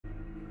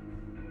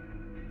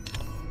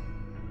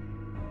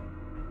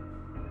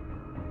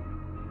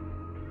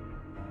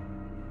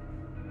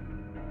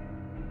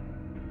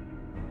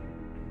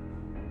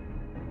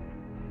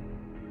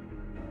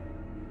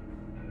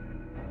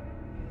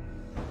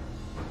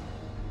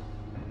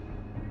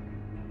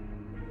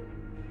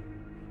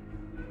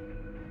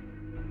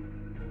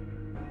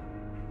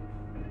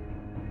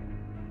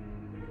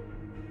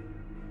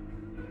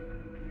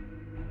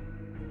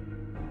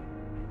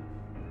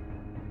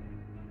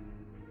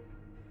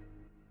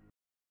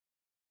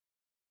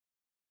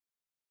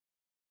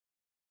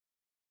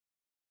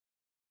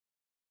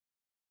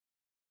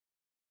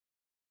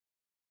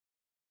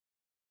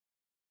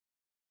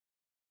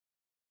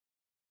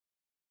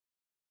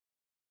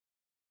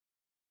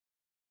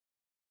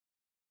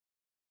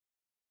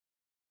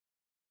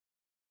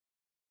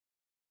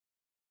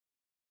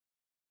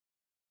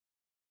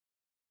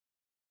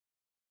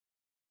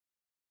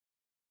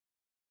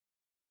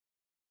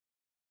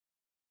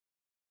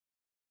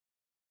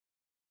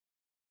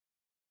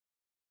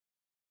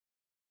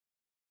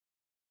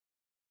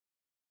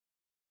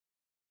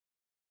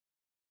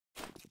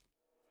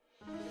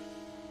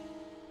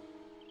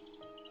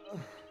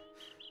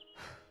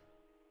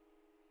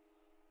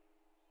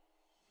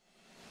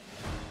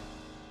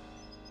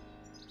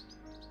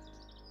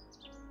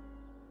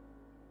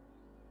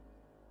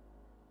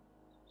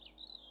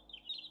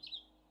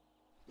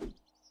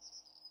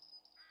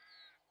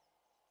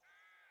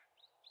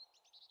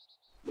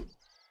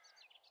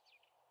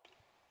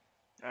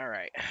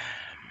Alright.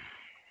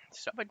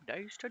 7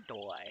 days to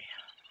die.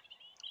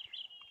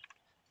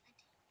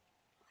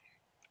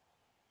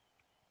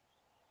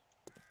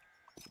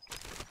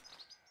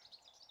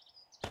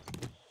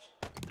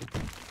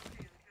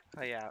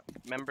 Oh yeah,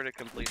 remember to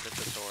complete the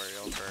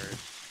tutorial first.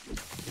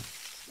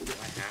 Do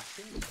I have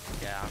to?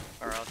 Yeah,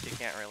 or else you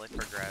can't really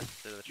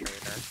progress to the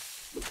trader.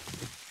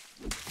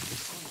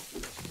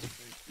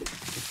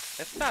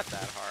 It's not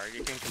that hard,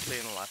 you can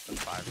complete in less than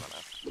 5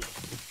 minutes.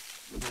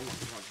 Oh my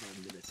god,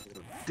 5 minutes, I'm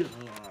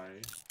gonna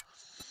die.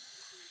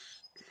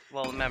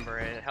 Well, remember,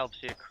 it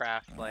helps you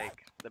craft,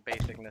 like, the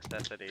basic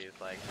necessities,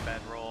 like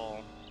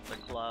bedroll, the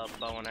club,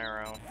 bow and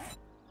arrow.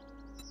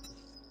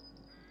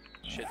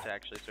 Shit to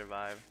actually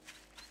survive.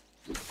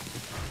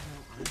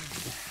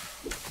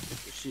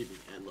 Receiving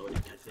and loading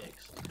and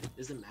fix.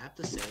 Is the map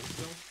the same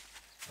still?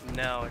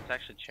 No, it's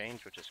actually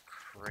changed, which is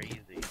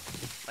crazy.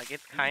 Like,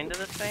 it's kind of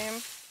the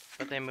same,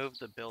 but they moved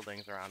the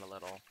buildings around a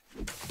little.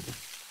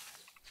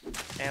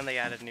 And they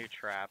added new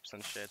traps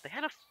and shit. They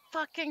had a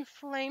fucking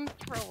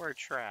flamethrower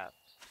trap.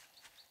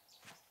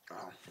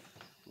 Oh.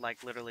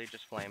 Like, literally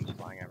just flames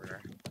flying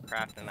everywhere.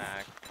 Craft an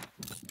axe.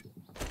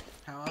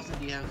 How often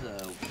do you have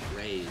the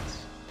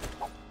raids?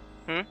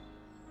 Hmm?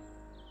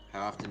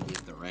 How often do you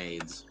have the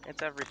raids?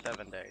 It's every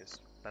 7 days.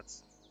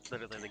 That's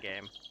literally the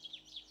game.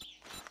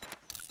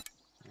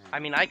 I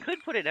mean, I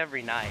could put it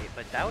every night,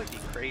 but that would be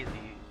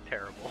crazy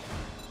terrible.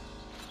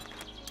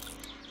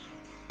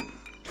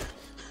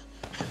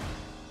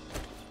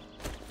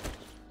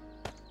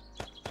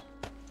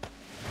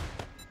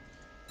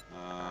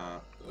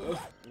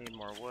 Need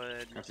more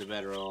wood. That's a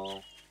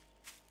bedroll.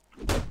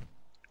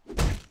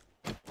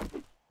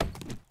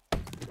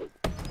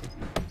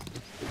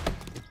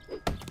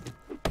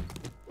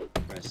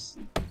 Press.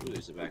 Ooh,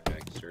 there's a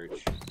backpack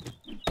search.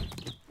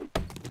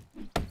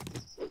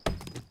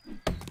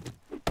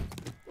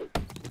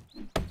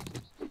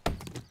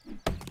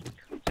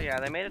 So yeah,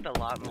 they made it a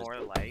lot more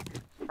like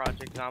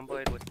Project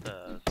Zomboid with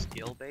the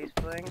skill-based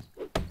thing.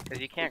 Because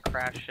you can't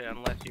craft shit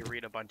unless you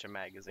read a bunch of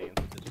magazines,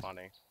 which is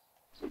funny.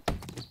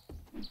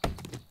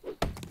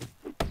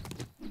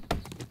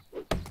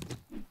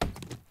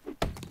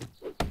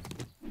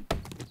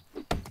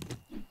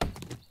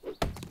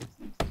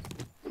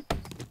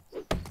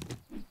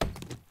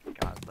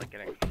 God, it's like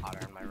getting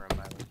hotter in my room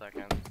by the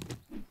second.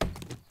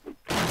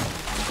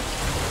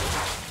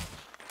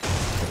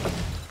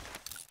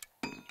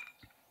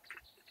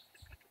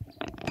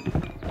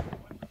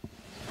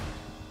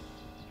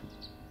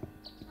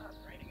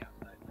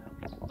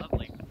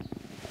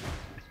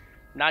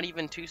 Not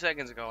even 2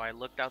 seconds ago, I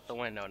looked out the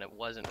window and it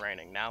wasn't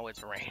raining. Now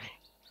it's raining.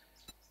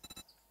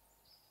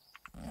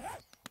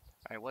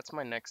 Alright, what's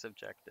my next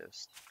objective?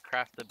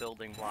 Craft the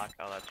building block.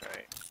 Oh, that's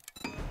right.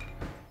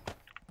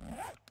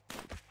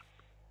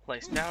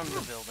 Place down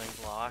the building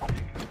block.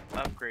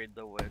 Upgrade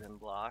the wooden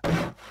block.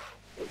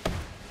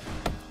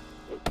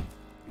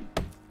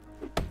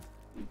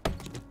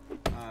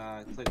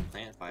 Click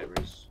plant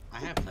fibers. I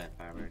have plant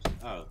fibers.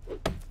 Oh.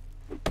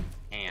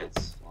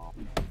 Ants. Well.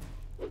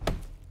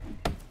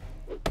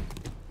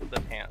 The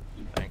pants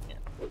thing, yeah.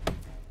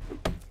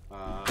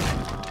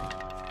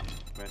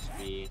 Press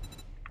B.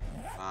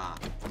 Ah.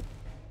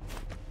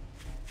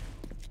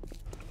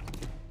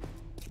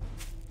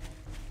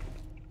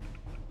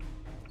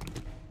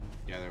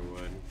 Gather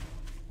wood.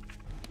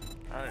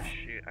 Oh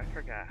shoot, I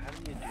forgot. How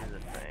do you do the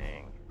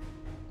thing?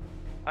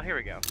 Oh, here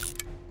we go.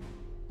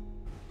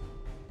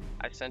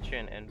 I sent you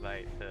an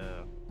invite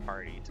to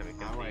party so we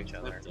can How do see I each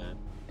other. accept it?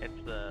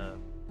 It's the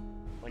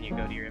when you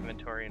go to your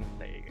inventory and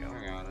there you go.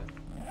 I got it.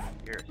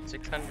 You're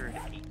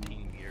 618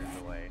 meters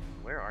away.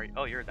 Where are you?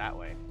 Oh, you're that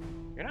way.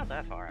 You're not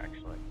that far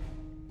actually.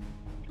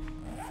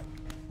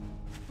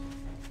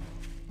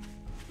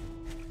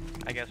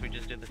 I guess we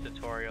just did the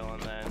tutorial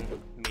and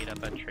then meet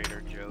up at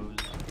Trader Joe's.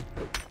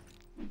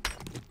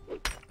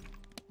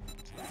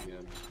 Sounds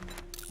good.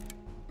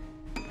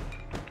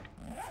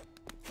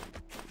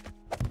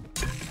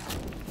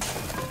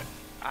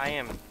 I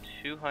am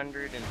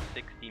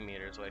 260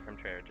 meters away from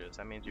Trader Joe's.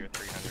 That means you're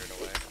 300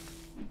 away.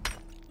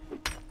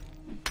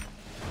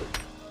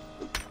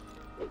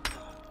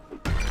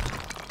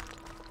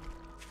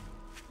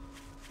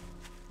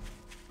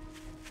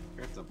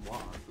 Here's the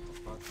block. What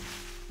the fuck?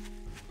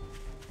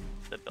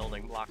 The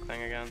building block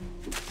thing again.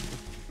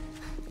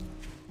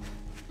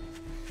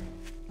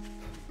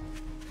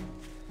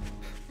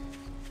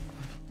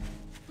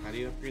 How do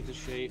you upgrade the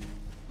shape?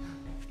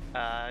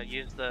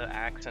 Use the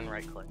axe and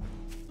right click.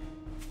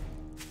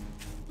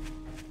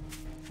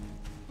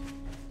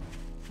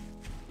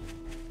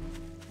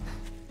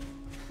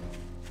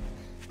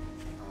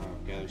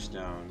 Gather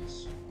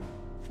stones.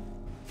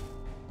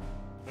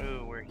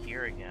 Ooh, we're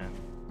here again.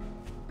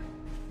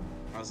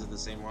 Oh, is it the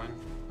same one?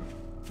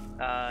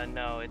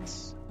 No,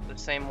 it's the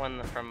same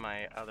one from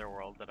my other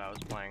world that I was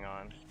playing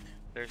on.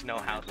 There's no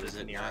houses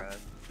it near not? us.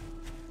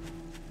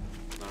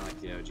 Not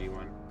like the OG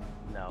one.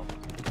 No.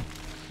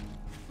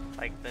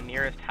 Like, the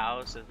nearest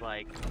house is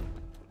like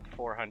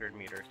 400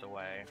 meters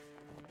away.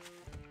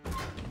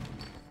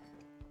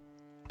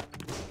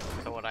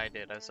 So So what I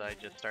did is I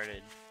just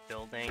started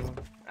building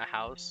a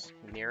house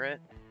near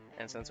it,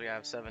 and since we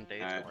have 7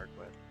 days to work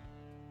with.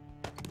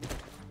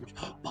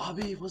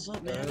 Bobby, what's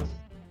up, man?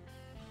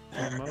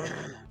 Not much.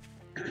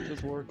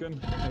 Just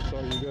working. I saw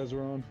you guys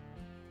were on.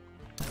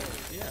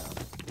 Yeah.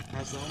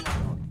 How's the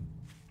homework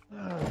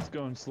going? It's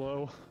going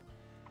slow.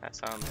 That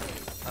sounds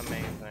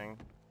amazing.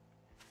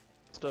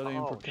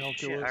 Studying for Oh calculus.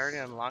 shit, I already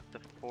unlocked the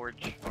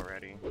forge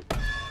already.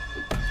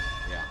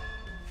 Yeah.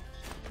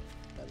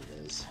 That it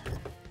is.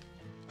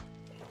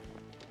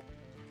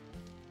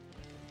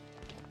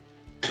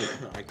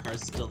 Our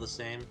car's still the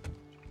same?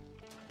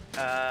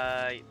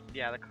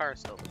 Yeah, the car is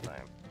still the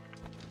same.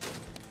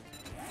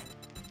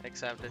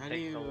 Except it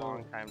takes a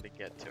long time to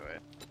get to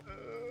it.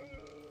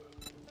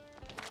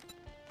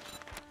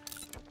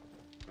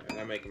 Alright,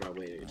 I'm making my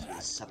way to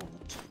the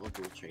settlement,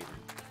 local trader.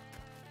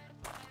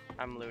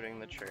 I'm looting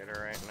the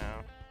trader right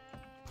now.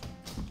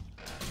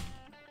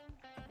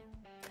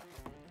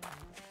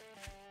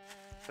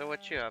 So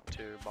what you up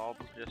to, Bulb?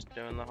 Just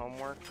doing the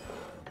homework?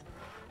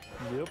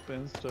 Yep,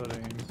 and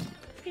studying.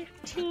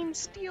 15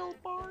 steel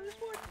bars,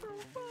 what the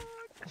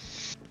fuck?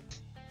 Is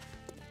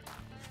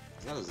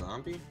that a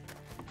zombie?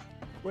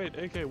 Wait,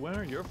 AK, when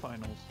are your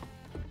finals?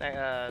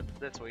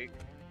 This week.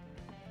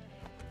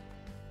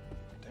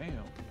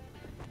 Damn.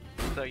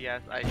 So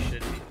yes, I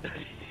should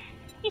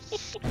be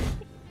studying.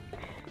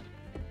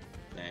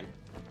 Damn.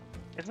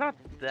 It's not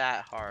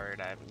that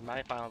hard.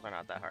 My finals are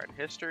not that hard.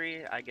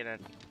 History, I get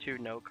 2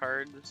 note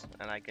cards,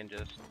 and I can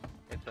just,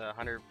 it's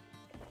 100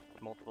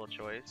 multiple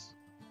choice.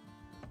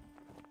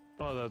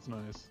 Oh, that's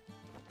nice.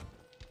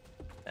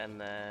 And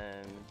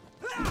then,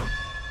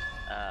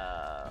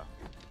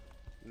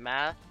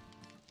 math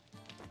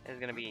is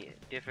gonna be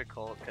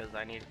difficult because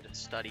I need to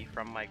study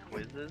from my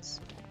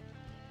quizzes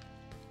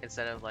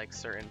instead of like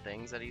certain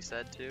things that he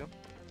said to.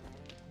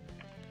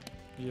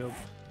 Yep.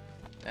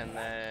 And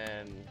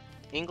then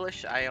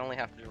English, I only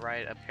have to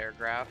write a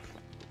paragraph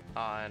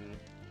on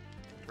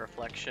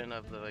reflection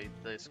of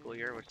the school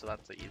year, which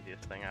that's the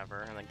easiest thing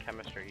ever. And then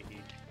chemistry,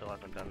 he still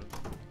hasn't done.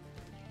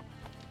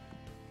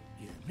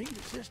 You need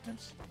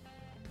assistance?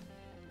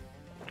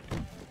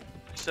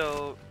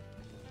 So,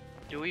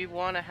 do we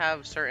want to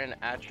have certain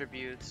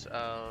attributes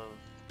of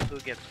who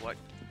gets what,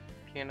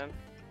 Kenin?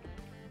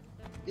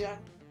 Yeah.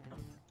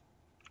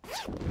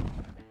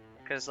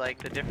 Because like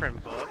the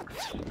different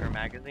books or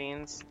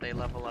magazines, they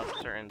level up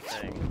certain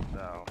things,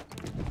 so.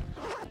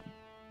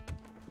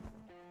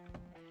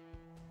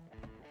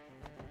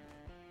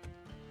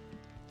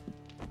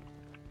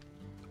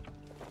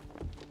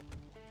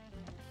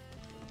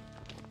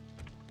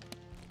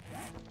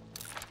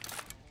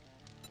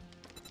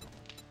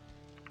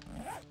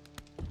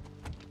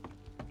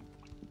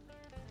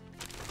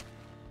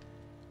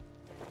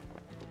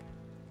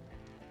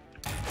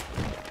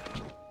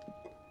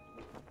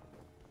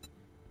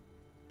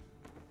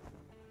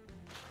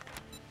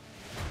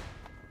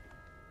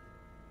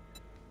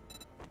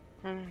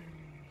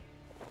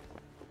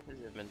 His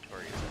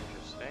inventory is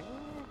interesting.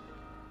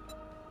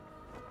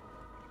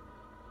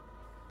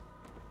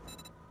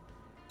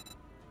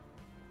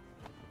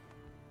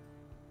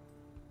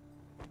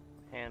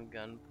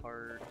 Handgun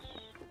parts.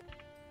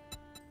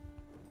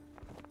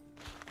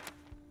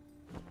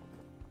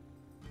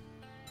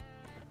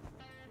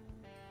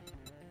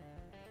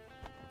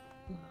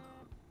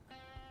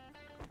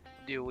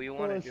 Do we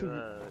want to do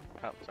a...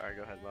 Oh, sorry,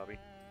 go ahead, Bobby.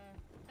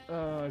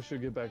 I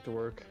should get back to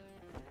work.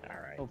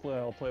 Alright. Hopefully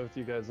I'll play with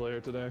you guys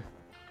later today.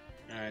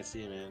 Alright,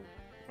 see you, man.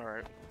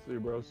 Alright. See you,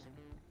 bros.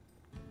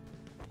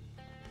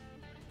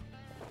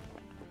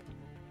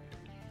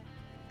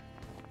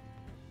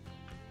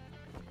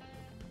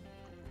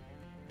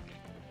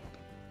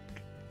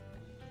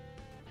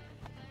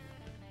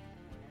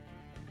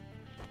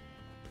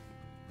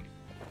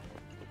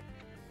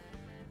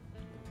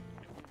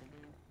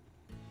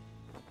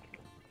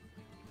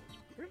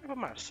 Where did I put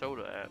my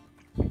soda at?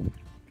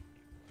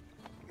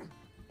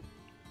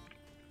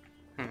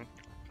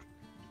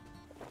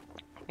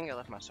 I think I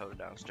left my soda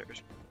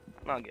downstairs.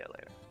 I'll get it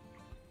later.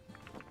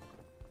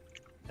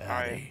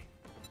 Alright.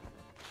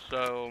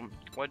 So,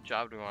 what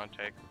job do we want to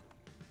take?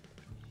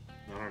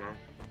 I don't know.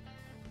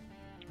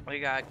 We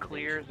got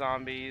clear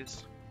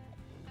zombies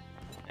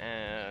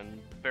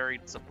and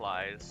buried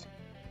supplies.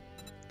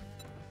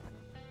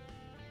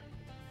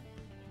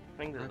 I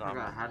think the I zombie.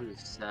 forgot how do you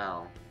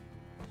sell.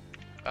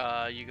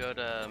 You go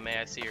to may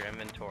I see your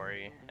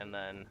inventory and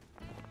then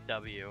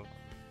W.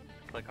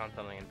 Click on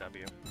something in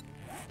W.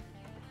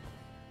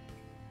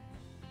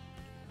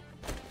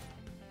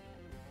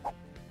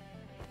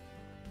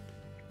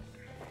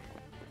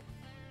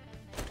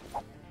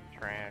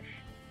 Trash.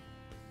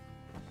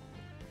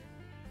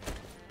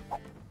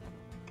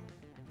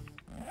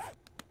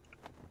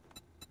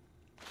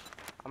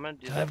 I'm gonna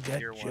do that I've got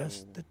tier one.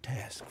 just the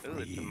task Ooh,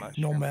 for it's a you.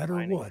 mushroom No matter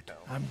mining what, cone.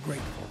 I'm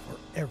grateful for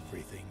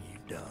everything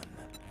you've done.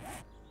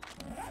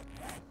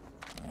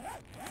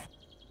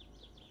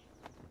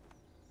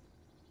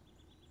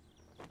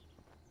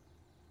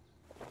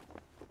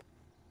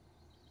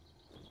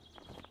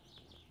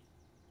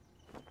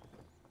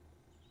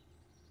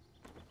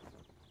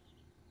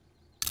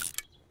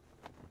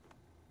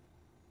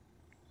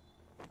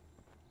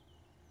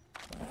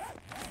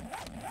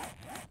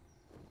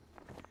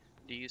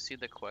 you see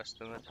the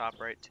quest in the top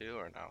right too,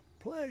 or no?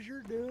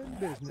 Pleasure doing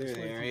business Clear with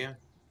the you. area?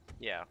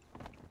 Yeah,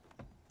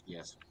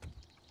 Yes.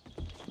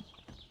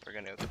 we're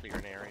gonna clear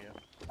an area.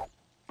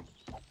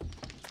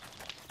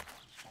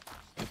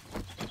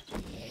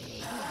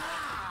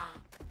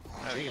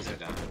 Oh, Chickens shit. are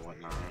down and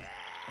whatnot.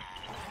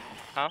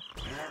 Huh?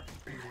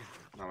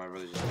 No, my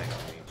brother just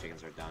texted me.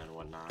 Chickens are down and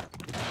whatnot.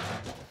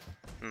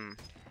 Hmm.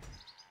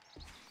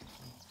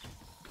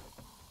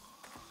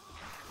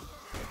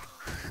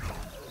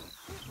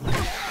 Go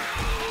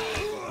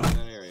in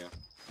that area.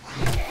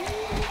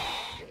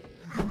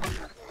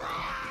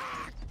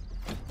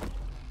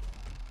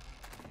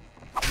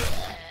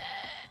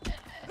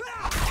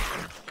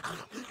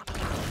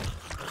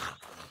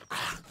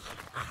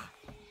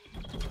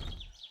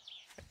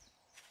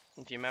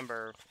 Do you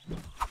remember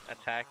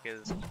attack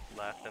is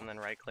left and then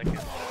right click is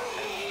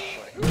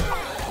head click?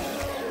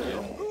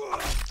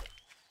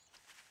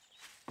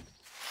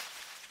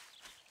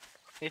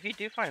 If you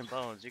do find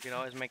bones, you can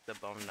always make the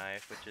bone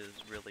knife, which is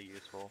really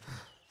useful.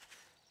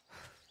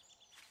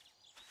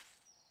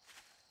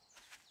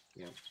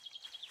 Yep.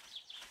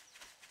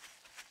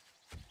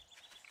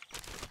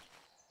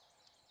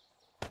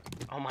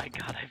 Oh my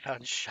god, I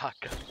found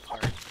shotgun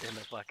parts in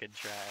the fucking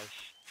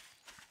trash.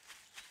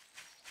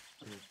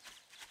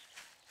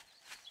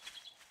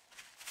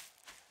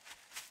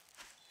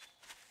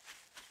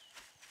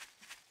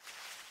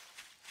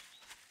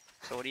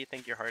 So what do you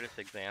think your hardest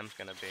exam's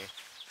gonna be?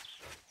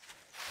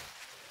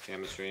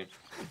 Chemistry.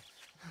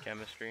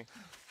 Chemistry?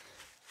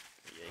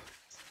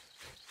 Yikes.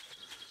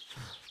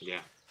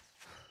 Yeah.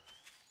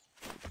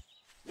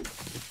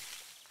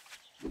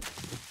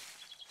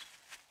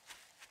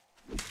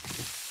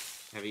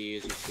 Have you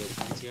used your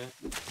skill points yet?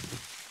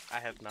 I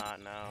have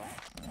not, no.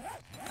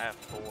 I have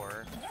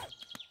 4.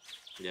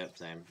 Yep,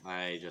 same.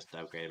 I just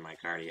upgraded my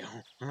cardio.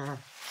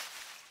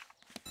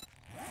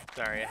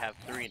 Sorry, I have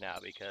 3 now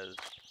because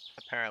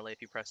apparently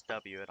if you press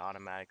W it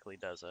automatically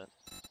does it.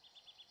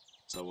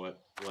 So what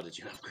did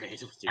you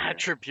upgrade with your...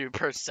 Attribute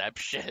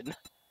perception.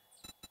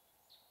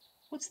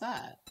 What's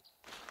that?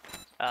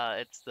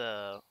 It's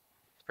the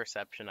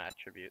perception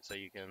attribute, so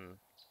you can...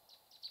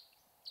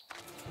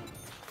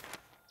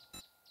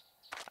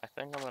 I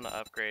think I'm gonna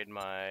upgrade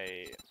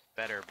my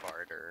better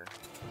barter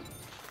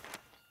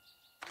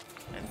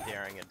and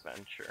daring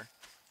adventure.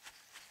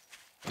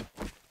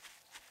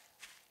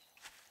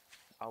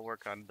 I'll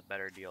work on the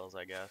better deals,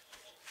 I guess.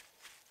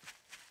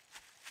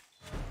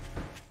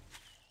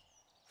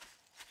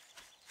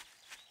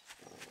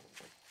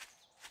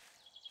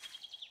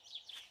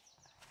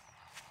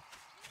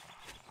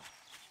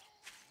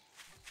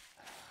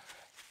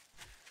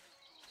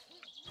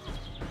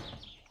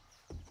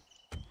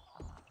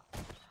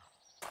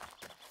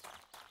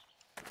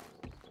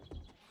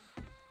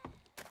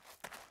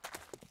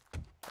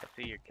 I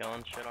see you're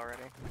killing shit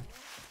already.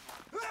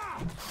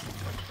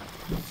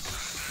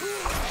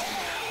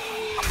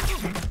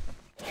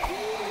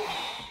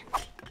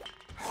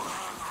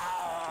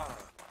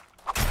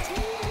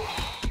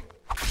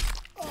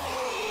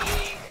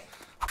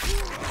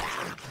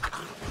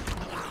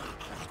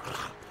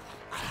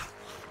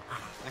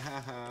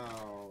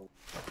 Ow.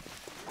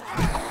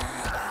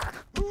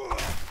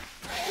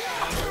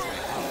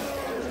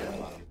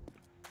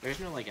 There's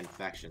no like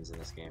infections in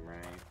this game,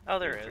 right? Oh,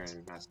 there Can I is.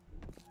 turn past-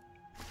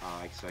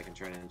 so I can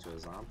turn it into a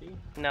zombie?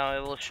 No,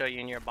 it will show you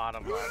in your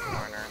bottom left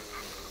corner.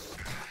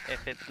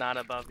 If it's not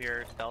above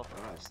your stealth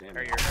Oh, I stand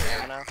or it. your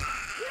stamina.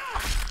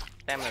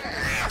 Stamina's green.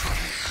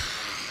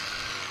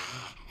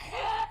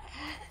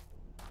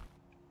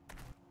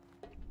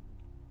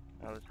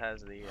 Oh, this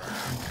has the,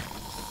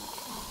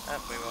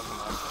 oh, we welcome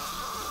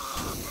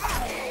up.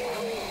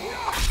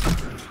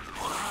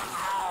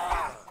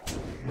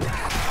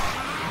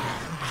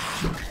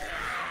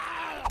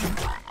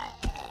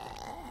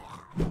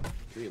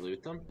 Do we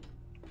loot them?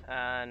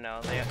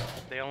 No,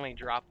 they only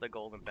drop the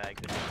golden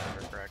bags if you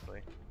remember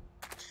correctly.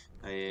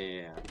 Oh,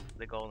 yeah.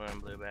 The golden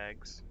and blue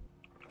bags.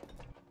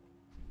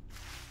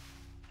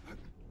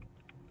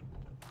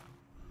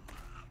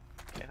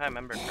 If I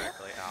remember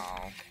correctly,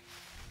 oh.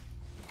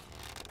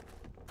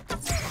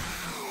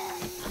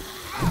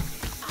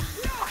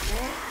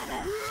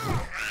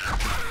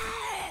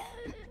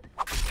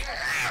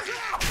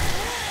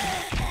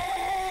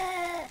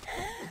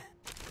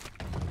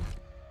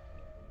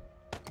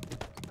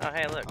 Oh,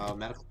 hey, look. Oh,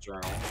 medical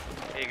journal.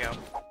 Here you go.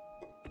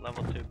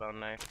 Level 2 bone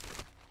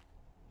knife.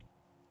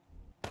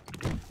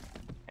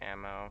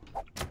 Ammo.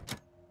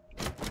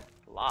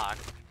 Lock?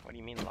 What do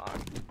you mean lock?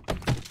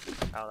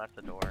 Oh, that's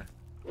a door.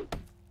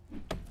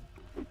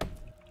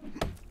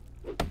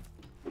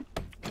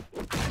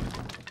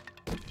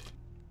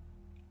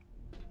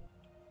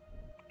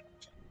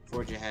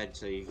 Forge ahead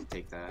so you can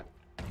take that.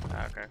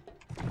 Okay.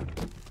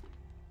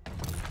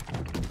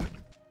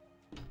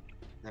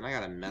 Then I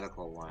got a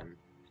medical one.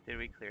 Did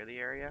we clear the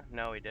area?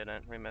 No, we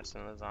didn't. We missed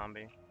the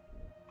zombie.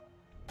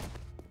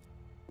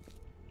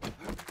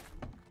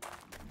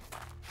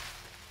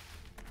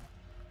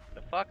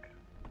 The fuck?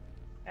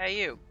 Hey,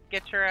 you!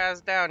 Get your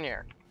ass down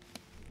here!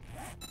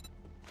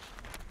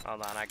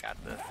 Hold on, I got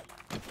this.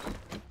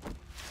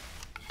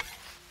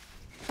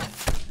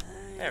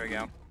 There we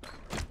go.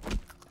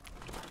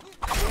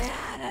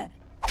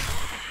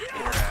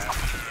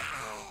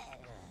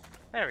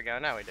 There we go,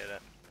 now we did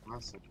it.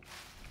 Awesome.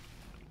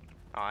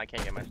 Oh, I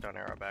can't get my stone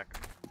arrow back.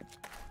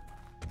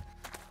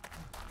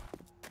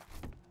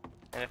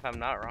 And if I'm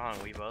not wrong,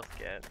 we both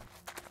get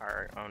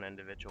our own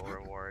individual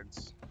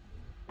rewards.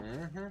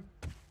 Mm-hmm.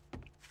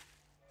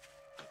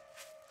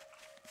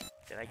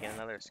 Did I get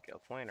another skill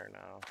point or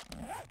no?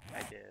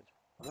 I did.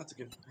 Well, that's a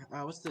good.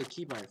 What's the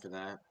keybind for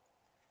that?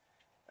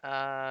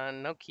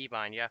 No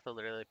keybind. You have to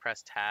literally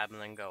press tab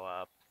and then go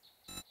up.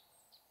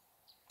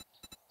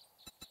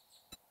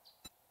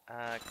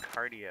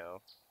 Cardio.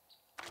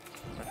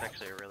 That's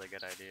actually a really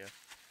good idea.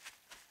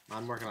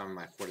 I'm working on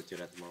my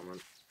fortitude at the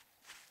moment.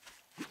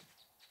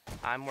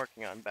 I'm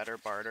working on better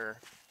barter.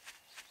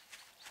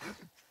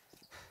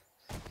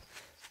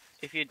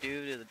 If you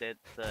do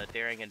the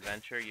daring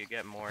adventure, you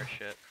get more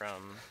shit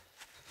from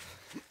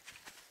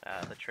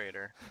the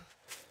trader.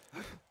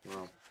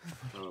 Well,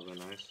 that would have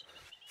been nice.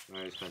 I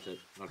already spent it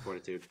on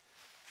fortitude.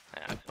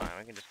 Yeah, that's fine.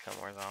 We can just kill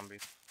more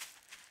zombies.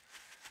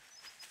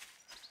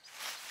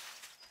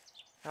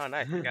 Oh,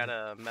 nice. We got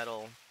a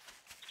metal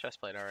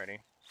chestplate already.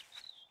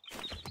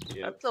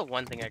 Yep. That's the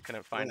one thing I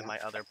couldn't find in my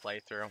other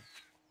playthrough.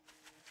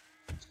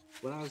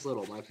 When I was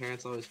little, my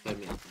parents always fed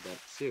me alphabet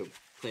soup,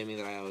 claiming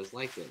that I always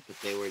liked it, but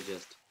they were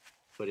just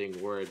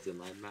putting words in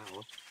my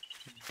mouth.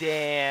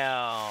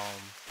 Damn.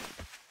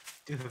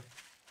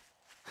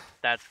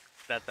 That's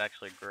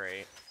actually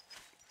great.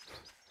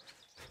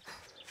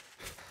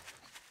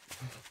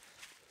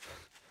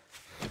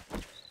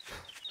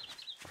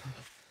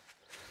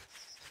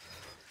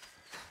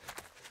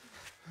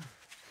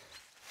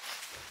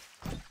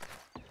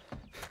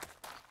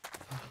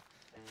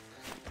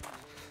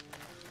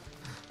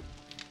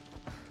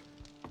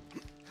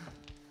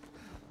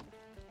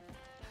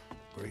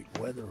 Great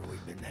weather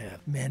we've been having.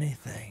 Many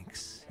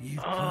thanks. You've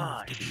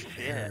Ah, proved to be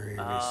shit. very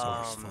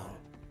resourceful.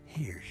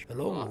 Here's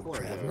hello, Oh,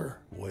 traveler.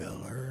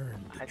 Well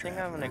earned. I think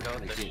I'm gonna go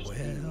with the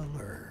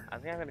Well earned. I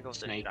think I'm gonna go with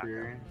the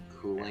Sniper, shotgun.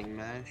 cooling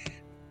mesh.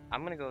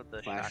 I'm gonna go with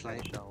the shotgun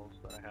Flashlight. shells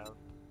that I have.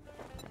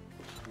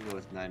 I'm go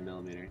with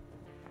 9mm.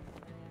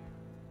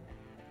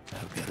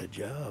 I've got a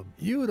job.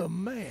 You the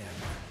man.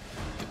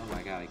 Oh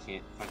my god, I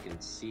can't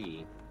fucking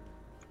see.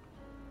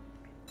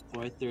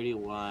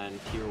 431,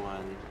 tier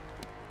 1.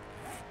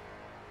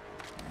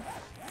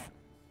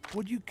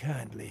 Would you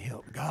kindly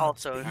help God?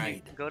 Also, if you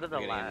Alright, go to the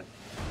we're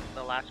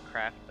getting last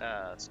craft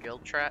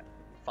skill chart.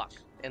 Fuck.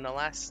 In the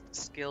last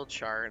skill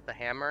chart, the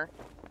hammer,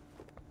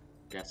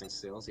 Crafting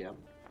skills, yep.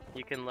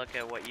 you can look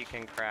at what you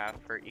can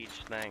craft for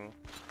each thing.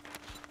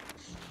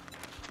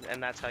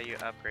 And that's how you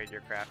upgrade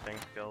your crafting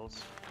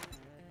skills.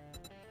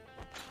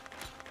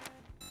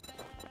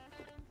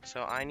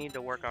 So I need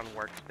to work on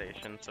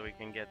workstation so we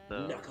can get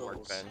the Knuckles.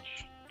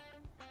 workbench.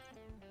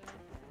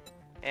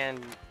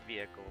 And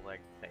vehicle,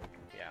 like, thing,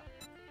 yeah.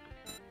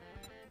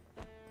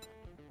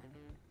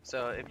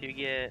 So if you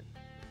get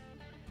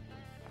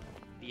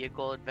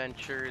vehicle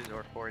adventures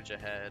or forge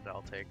ahead,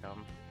 I'll take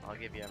them. I'll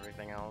give you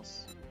everything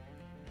else.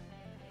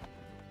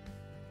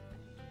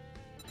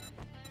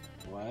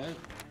 What?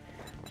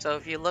 So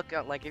if you look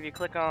at, like, if you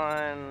click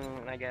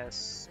on, I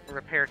guess,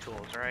 repair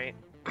tools, right?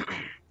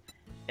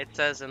 It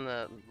says in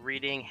the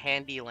reading,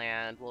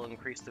 Handyland will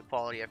increase the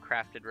quality of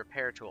crafted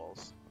repair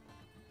tools,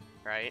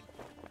 right?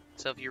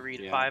 So if you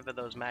read Yeah. 5 of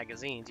those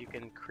magazines, you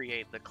can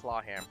create the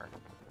claw hammer.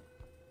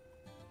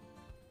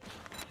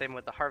 Same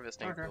with the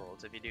harvesting Okay.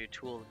 tools. If you do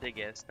tools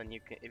biggest, then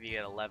you can, if you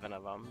get 11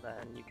 of them,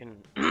 then you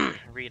can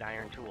read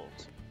iron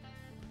tools.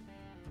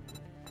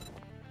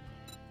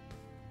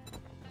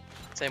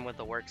 Same with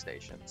the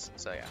workstations.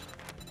 So yeah.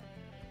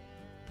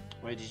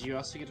 Wait, did you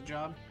also get a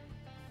job?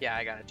 Yeah,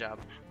 I got a job.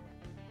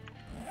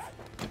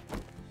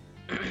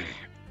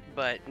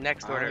 But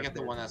next order. I got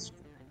the one that's...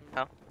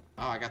 Huh?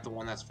 Oh, I got the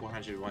one that's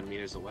 401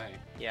 meters away.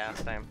 Yeah,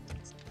 same.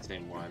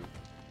 Same one.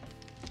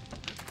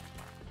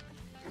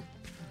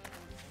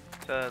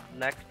 So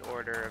next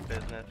order of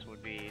business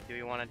would be: do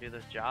we want to do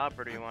this job,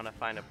 or do we want to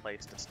find a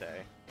place to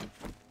stay?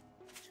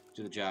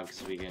 Do the job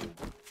because we can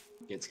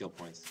get skill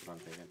points. That's what I'm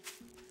thinking.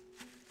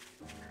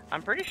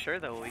 I'm pretty sure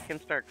though we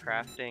can start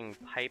crafting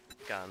pipe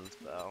guns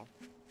though.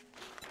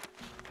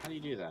 How do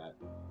you do that?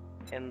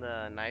 In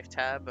the knife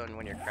tab and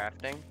when you're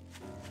crafting.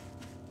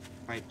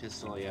 Pipe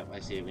pistol, yep, I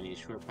see it. We need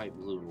short pipe,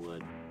 glue, and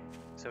wood.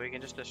 So we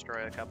can just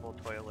destroy a couple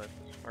toilets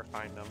or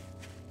find them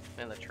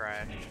in the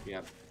trash.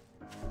 Yep.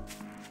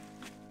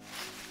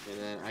 And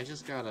then I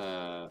just got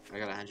I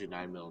got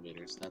 109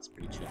 millimeters. That's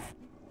pretty chill.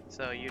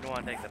 So you'd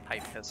want to take the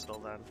pipe pistol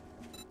then.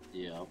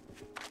 Yep.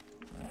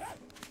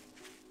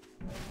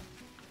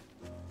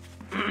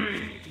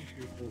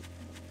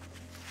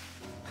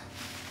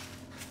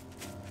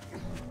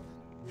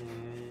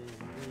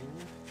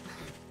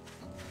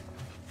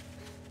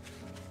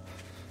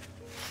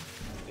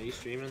 Are you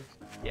streaming?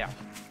 Yeah.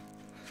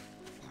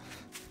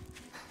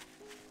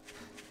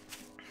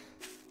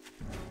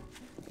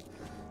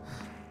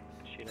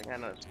 Shoot, I got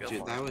another skill Dude,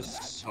 point. that was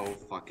so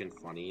fucking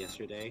funny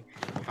yesterday.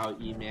 How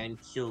E-Man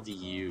killed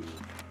you.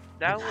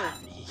 That not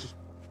was me.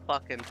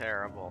 fucking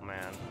terrible,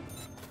 man.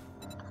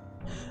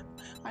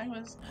 I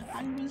was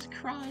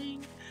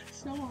crying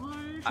so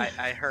hard.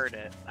 I heard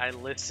it. I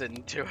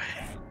listened to it.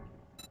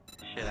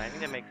 Shit, I need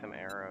to make some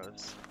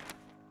arrows.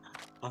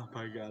 Oh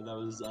my god, that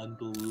was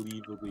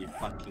unbelievably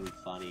fucking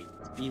funny.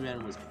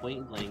 B-Man was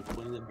point blank,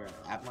 pointing the barrel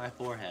at my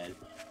forehead,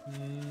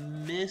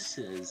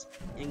 misses,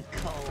 and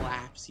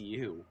collapse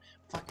you.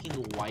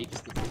 Fucking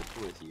wipes the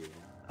floor with you.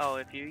 Oh,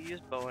 if you use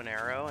bow and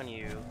arrow and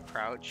you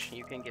crouch,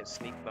 you can get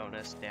sneak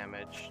bonus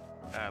damage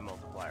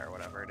multiplier,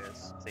 whatever it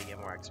is, so you get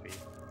more XP.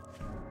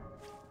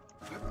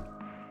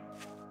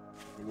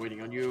 I'm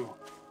waiting on you.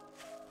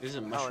 There's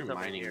a mushroom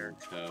over mining here.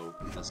 code.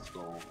 That's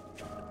cool.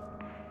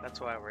 That's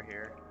why we're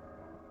here.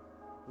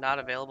 Not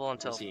available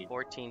until see.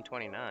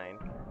 1429.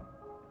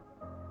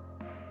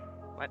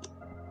 What?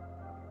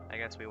 I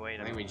guess we wait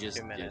I think we just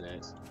 2 did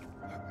minutes. it.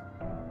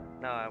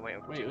 No, I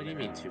wait. Wait, what do you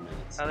mean 2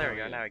 minutes? Oh, there we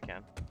go. Now we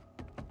can.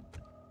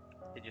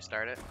 Did you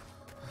start it?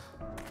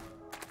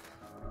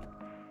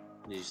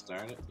 Did you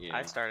start it? Yeah.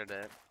 I started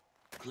it.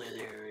 Clear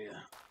the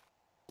area.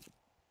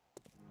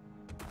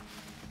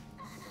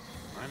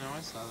 I know,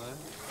 I saw that.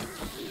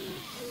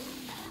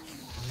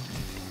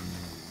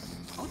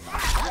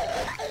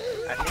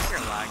 I think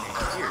you're lagging.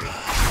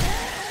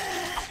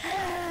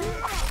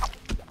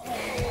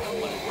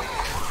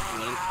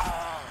 Wouldn't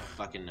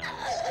fucking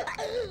notice.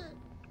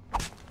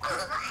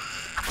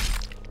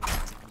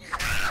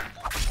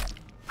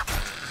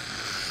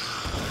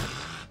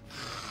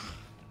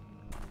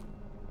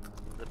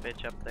 The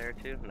bitch up there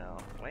too? No.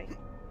 Wait.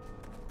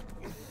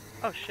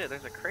 Oh shit,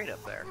 there's a crate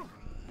up there.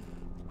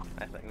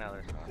 I think no,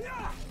 there's not.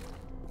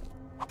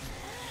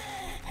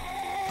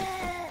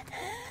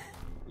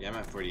 Yeah, I'm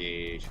at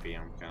 48 HP.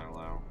 I'm kind of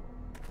low.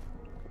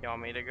 You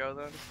want me to go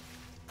then?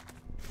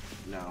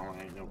 No,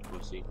 I ain't no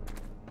pussy.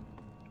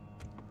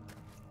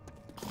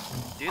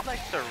 Dude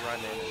likes to run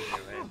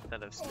into it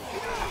instead of sneaking.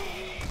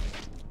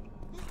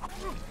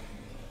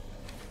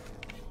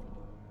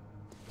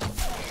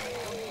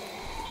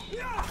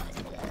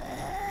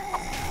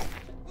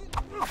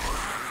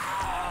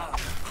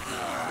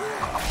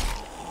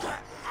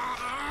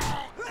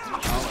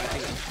 Oh, I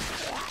think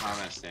I'm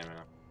at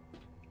stamina.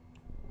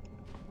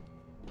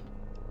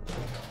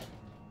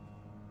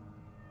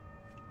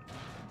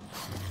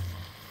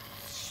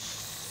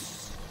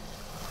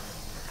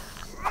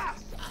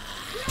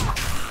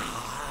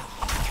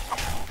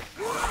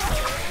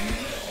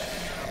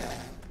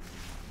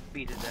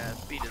 Beat his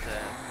ass, beat his ass.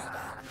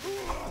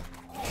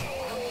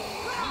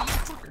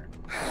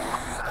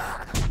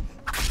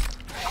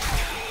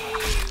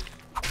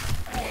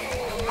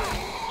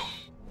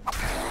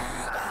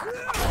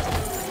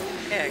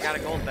 Hey, I got a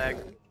gold bag.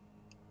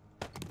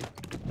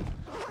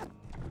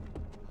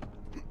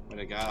 What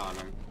I got on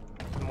him?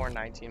 More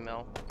 19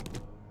 mil.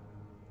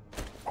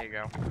 There you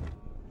go.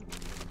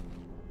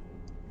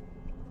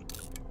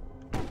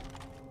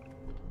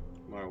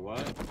 More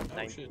what? Oh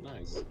Nice. shit,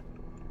 nice.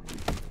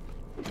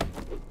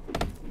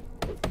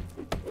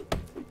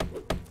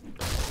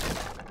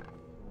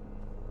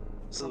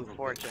 Blue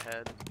forge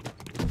ahead.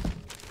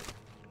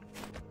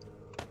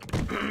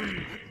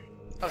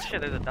 Oh shit,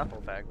 there's a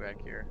duffel bag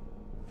back here.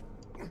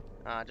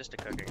 Just a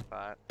cooking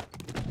pot.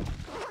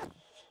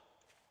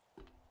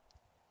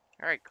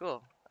 Alright,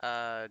 cool.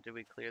 Did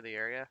we clear the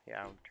area?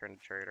 Yeah, I'm turn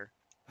to trader.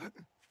 Hold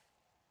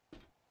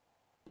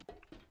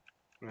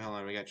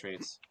on, we got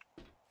traits.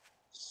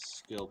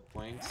 Skill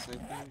points, I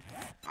think.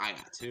 I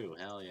got 2.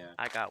 Hell yeah.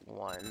 I got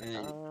 1. And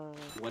then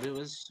what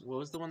was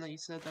the one that you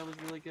said that was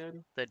really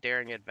good? The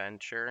daring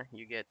adventure.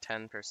 You get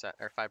 10%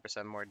 or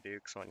 5% more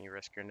dukes when you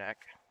risk your neck.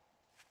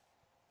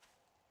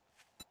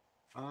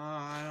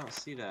 I don't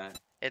see that.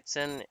 It's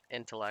in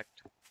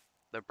intellect,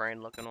 the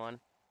brain looking one.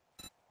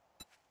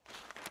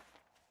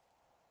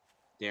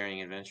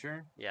 Daring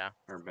adventure Yeah,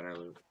 or better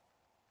loot.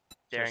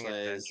 daring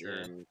Specialize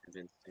adventure. in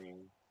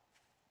convincing.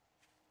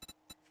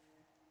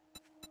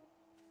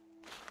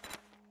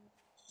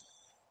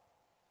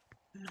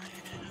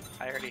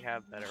 I already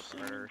have better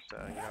barter, so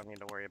you don't need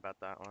to worry about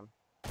that one.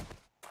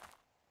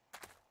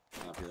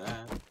 Copy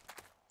that.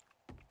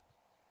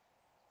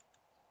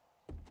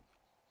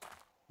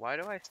 Why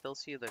do I still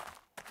see the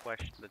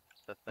question,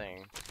 the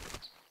thing?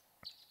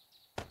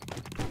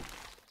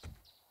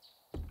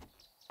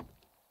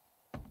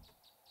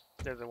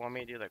 Does it want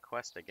me to do the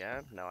quest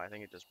again? No, I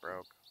think it just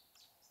broke.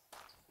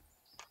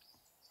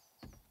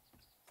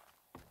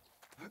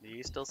 Do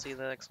you still see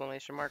the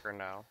exclamation mark or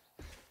no?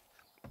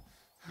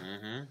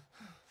 Mm-hmm.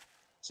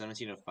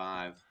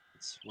 1705.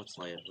 What's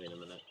late? Wait a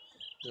minute.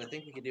 I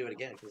think we could do it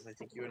again because I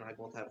think you and I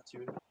both have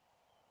 2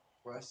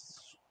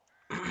 quests.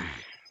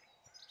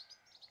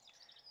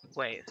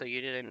 Wait, so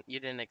you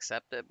didn't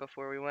accept it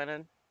before we went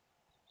in?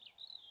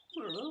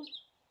 I don't know.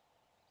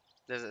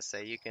 Does it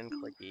say you can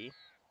click E?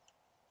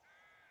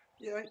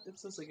 Yeah, it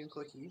says I can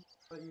click E.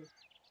 But you...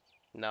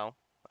 No,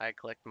 I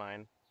clicked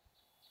mine.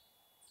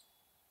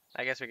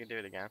 I guess we can do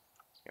it again.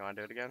 You want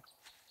to do it again?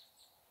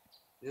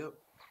 Yep.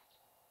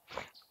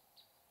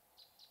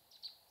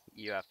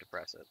 You have to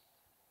press it.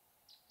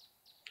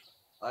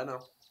 I know.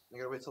 I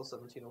gotta wait till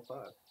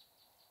 1705.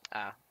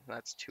 Ah,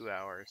 that's 2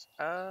 hours.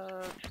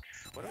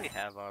 What do we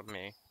have on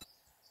me?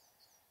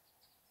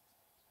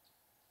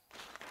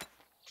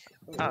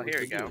 Oh, what here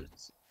we could do go.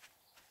 is-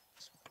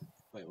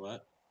 Wait,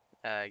 what?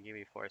 Give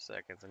me 4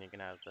 seconds and you can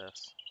have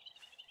this.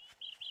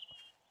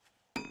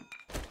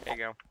 There you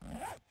go.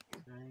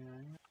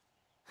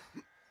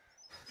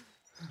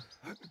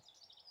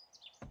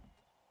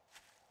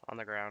 On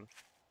the ground.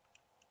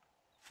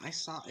 I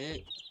saw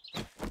it.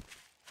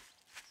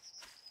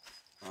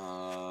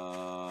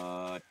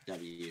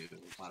 W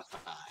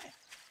modify.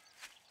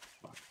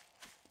 Fuck.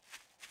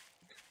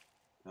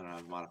 I don't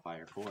have a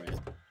modifier for it.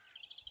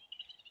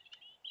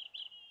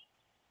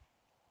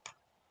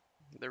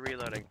 The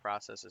reloading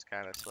process is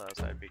kind of slow,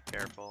 so I'd be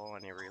careful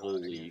when you're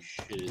reloading. Holy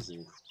shit, is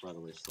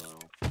incredibly slow.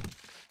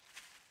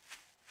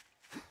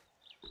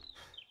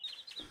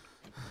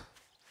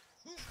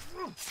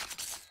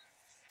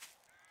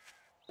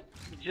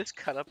 You just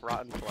cut up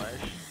rotten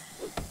flesh.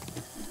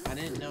 I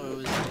didn't know it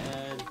was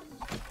dead.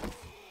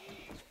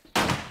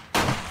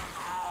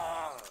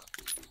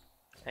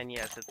 And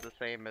yes, it's the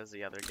same as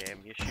the other game.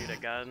 You shoot a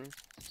gun,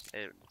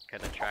 it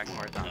can attract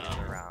more zombies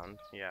around.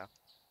 Yeah,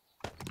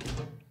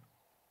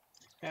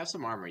 I have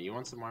some armor. You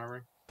want some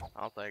armor?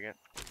 I'll take it.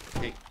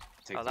 Take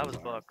Oh, that was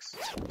those armor. books.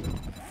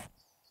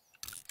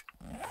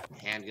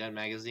 Handgun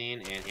magazine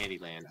and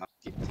Handyland. I'll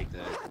take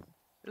the.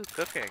 Ooh,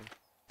 cooking.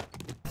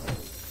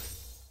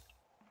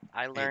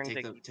 I learned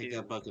Hey, to take do...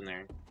 that book in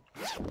there.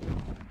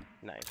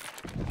 Nice.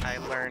 I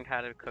learned how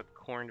to cook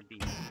corned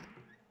beef.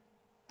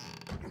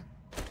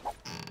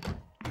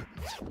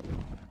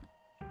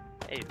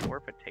 Hey, 4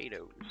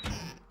 potatoes.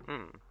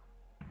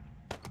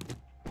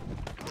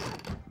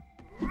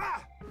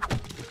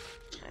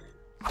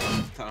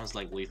 Thought it was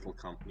like Lethal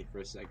Company for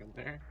a second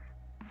there.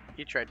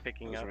 You tried I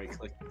picking was up. right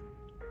click.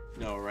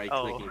 No, right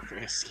Oh. clicking for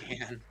a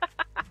scan.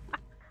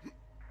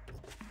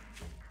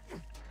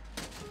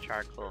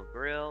 Charcoal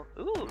grill.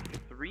 Ooh,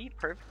 3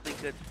 perfectly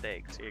good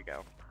steaks. Here you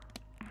go.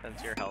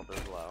 Since your health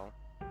is low.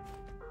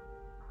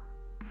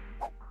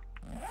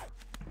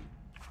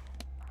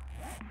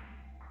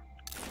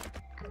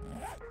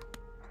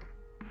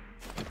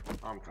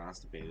 I'm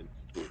constipated.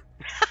 Well,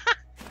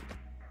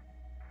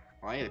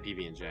 I ate a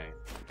PB&J.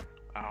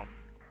 Oh.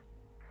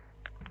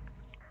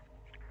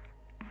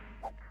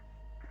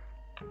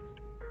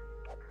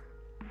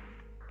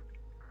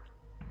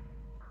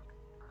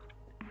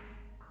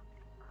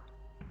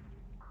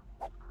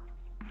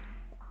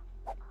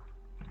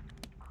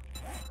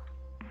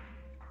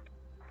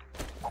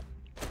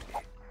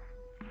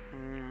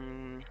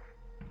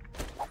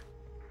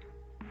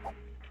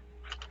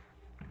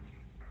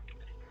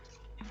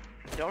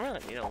 Don't really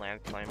need a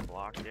landslide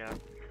block yet.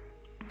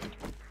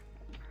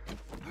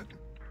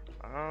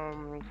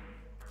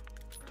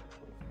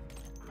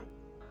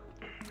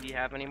 Do you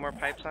have any more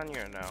pipes on you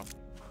or no?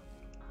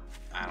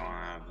 I don't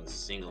have a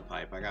single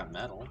pipe. I got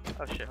metal.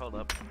 Oh shit, hold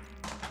up.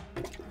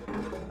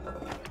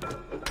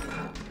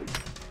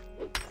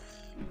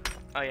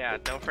 Oh yeah,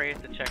 don't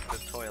forget to check the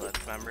toilets,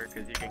 remember?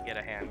 Because you can get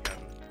a handgun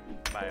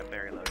by a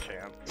very low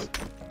chance.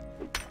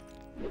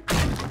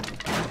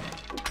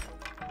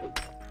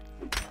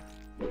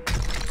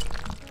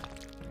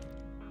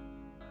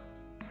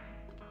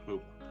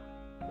 Poop.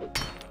 No,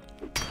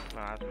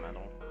 that's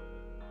metal.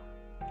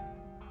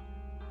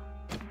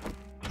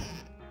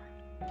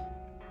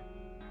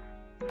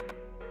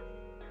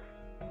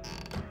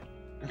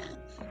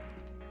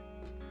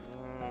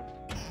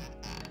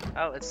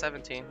 Oh, it's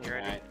 17. You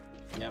ready? Alright.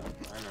 Yep,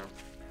 I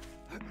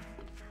know.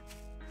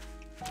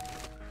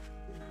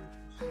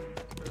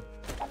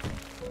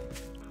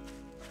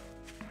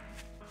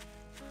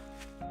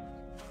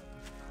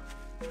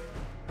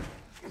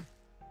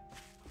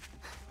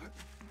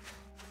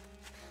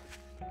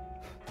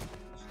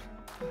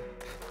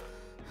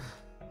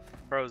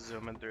 Bro's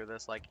zooming through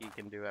this like he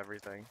can do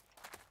everything.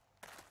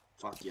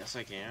 Fuck, yes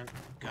I can.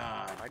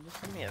 God. Why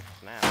just give me a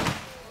snap?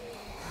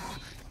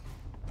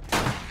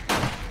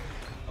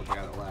 Oh my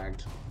god, it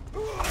lagged.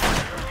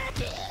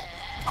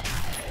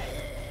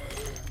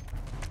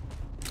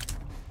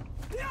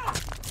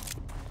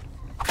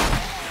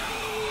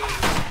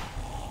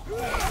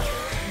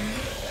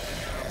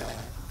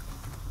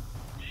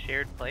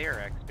 Shared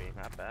player XP,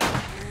 not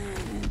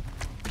bad.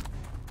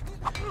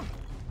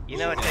 You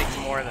know it takes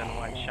more than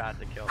one shot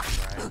to kill them,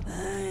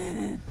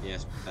 right?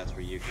 Yes, that's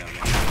where you come in.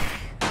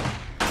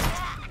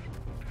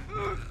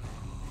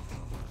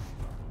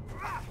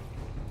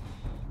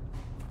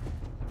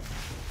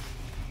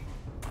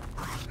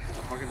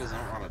 Fucker doesn't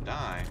want to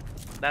die.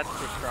 That's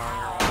the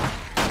stronger one.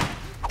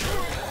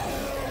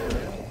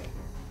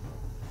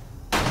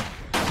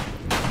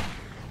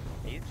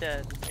 He's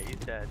dead. He's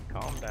dead.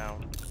 Calm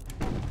down.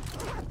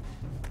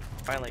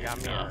 Finally got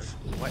me a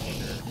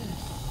sweatshirt.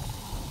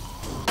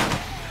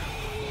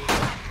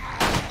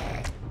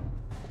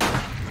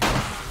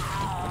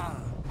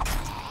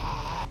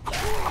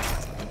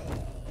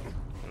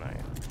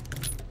 Nice.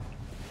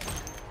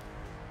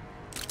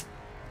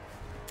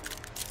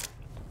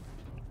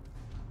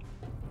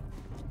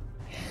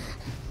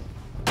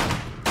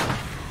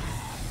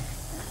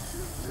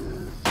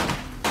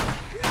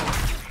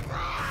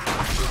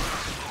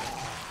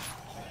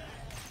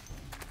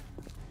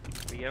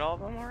 all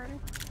of them already?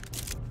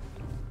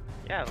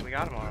 Yeah, we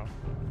got them all.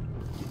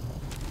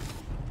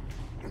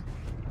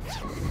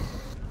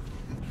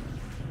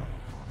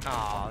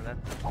 Aw,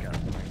 that's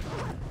disgusting.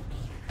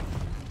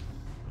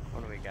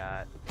 What do we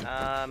got?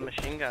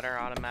 Machine gunner,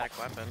 automatic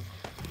weapon.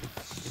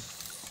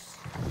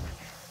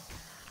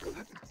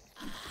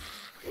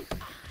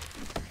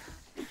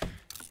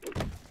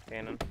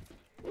 Kenin.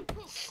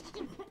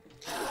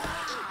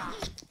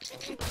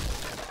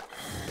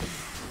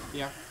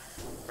 Yeah.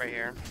 Right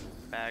here.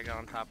 Bag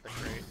on top of the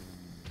crate.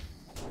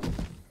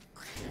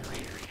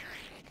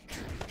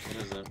 What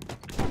is it?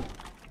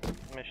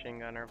 Machine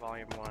gunner,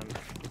 volume 1.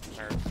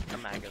 Or a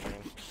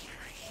magazine.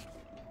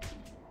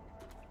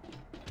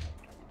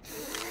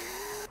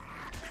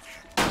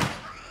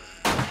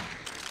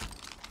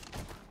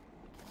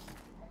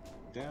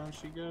 Down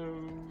she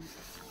goes.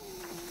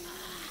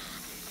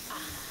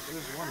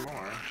 There's one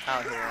more.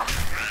 Out here.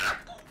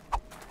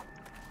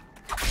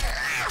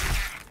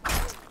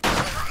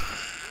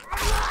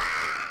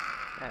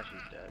 Yeah,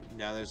 she's dead.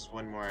 Now there's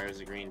one more. There's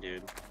a green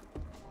dude.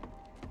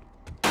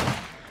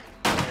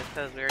 It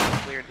says we already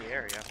cleared the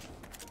area.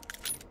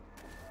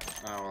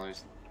 Oh well,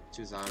 there's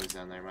 2 zombies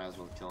down there. Might as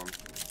well kill them.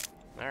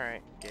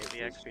 Alright, gave the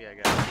XP, I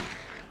guess.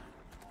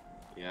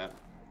 Yep.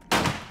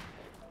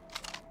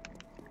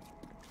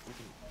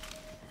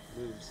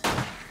 Moves.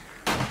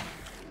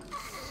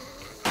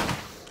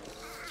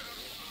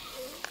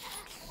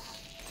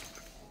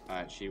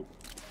 Alright, she.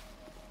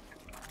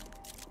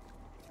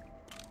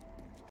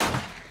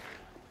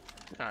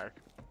 Alright.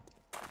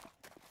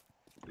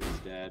 He's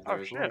dead. Oh,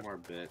 There's shit. one more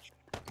bitch.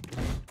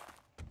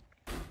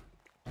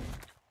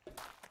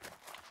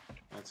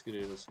 Let's get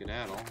a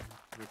skedaddle.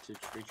 Go to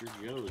Trader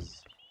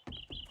Joe's.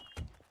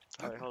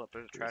 Oh, wait, hold up,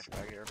 there's a trash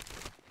bag here.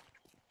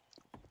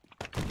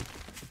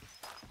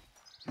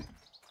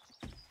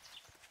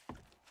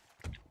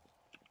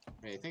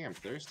 Wait, I think I'm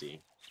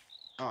thirsty.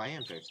 Oh, I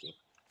am thirsty.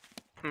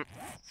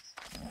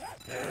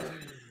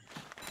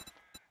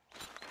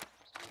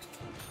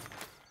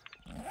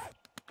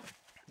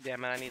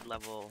 Damn it, I need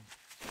level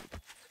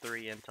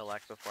 3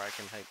 intellect before I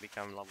can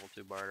become level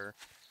 2 barter.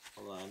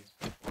 Hold on.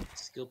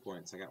 Skill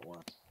points, I got 1.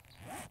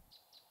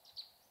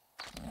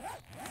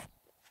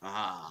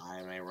 Ah, I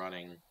am a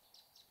running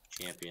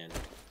champion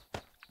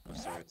of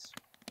sorts.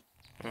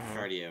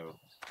 Cardio.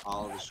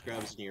 All of the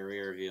scrubs in your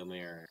rear view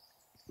mirror.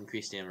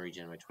 Increase stamina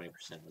regen by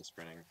 20% when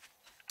sprinting.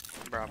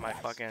 Bro, my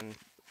fucking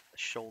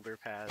shoulder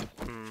pad.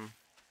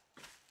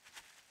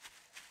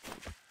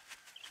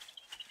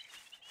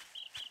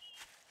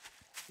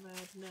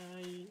 Mad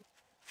night.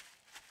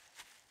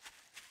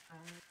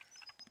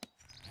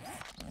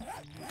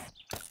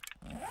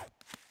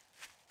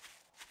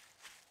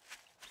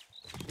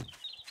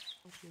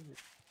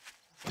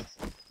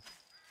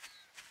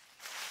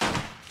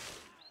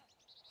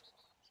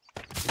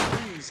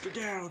 Please, get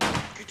down!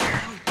 Get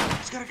down!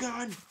 He's got a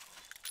gun!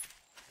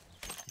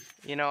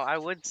 You know, I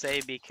would say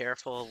be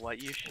careful of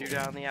what you shoot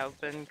out in the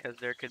open, because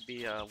there could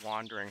be a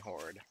wandering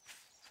horde.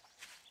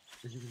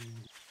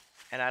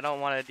 And I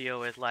don't want to deal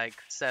with like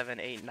 7,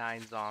 8,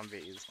 9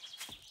 zombies.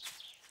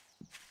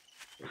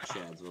 Or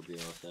Chads will deal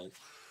with it.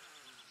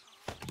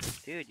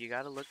 Dude, you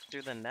gotta look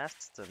through the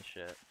nests and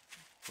shit.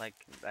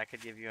 Like, that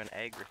could give you an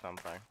egg or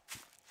something.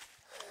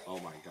 Oh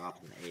my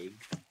god, an egg?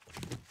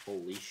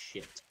 Holy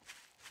shit.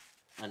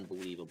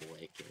 Unbelievable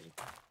AK.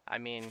 I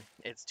mean,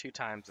 it's 2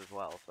 times as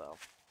well, so.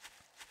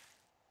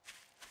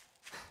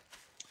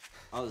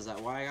 Oh, is that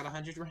why I got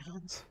 100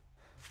 rounds?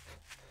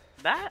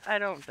 That, I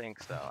don't think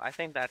so. I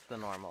think that's the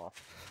normal.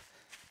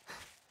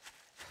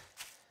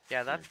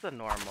 Yeah, that's the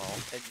normal.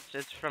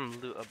 It's from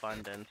loot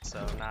abundance,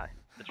 so not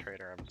the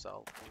trader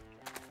himself.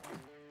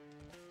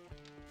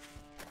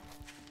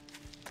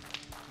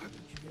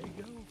 There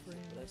you go,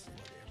 friend. That's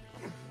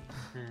whatever.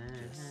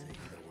 Just say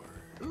the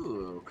word.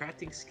 Ooh,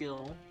 crafting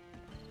skill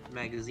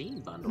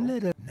magazine bundle. Now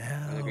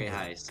Another great we're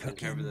heist.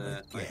 Uncover cooking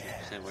the with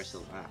 5% more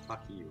silver. Ah,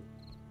 fuck you.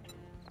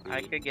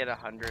 I could get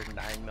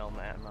 109 mil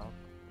ammo.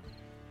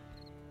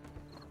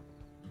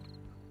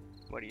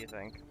 What do you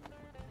think?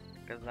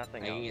 Because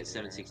nothing I else. can get is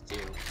here.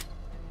 762.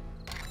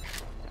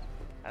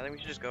 I think we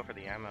should just go for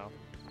the ammo.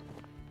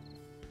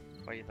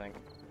 What do you think?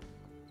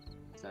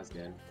 Sounds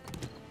good.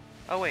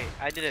 Oh wait,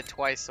 I did it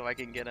twice so I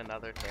can get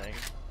another thing.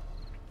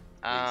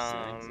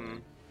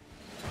 Exactly.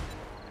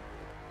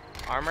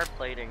 Armor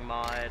plating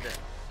mod,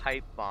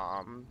 pipe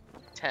bomb,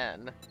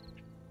 10. I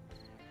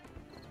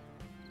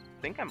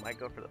think I might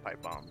go for the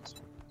pipe bombs.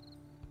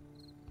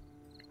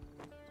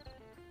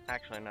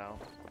 Actually, no.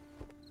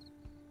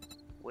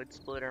 Wood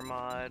splitter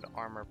mod,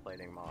 armor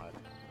plating mod.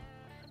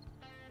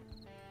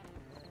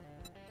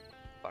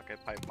 Fuck it,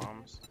 pipe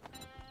bombs.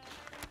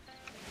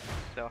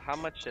 So how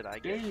much did I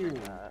get from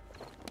Damn. that?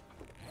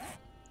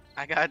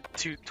 I got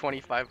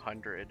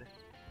 2,500.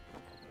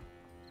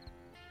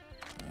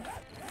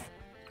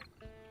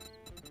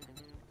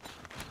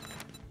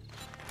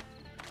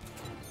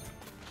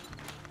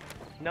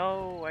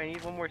 No, I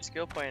need one more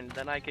skill point,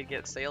 then I could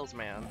get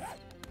salesman.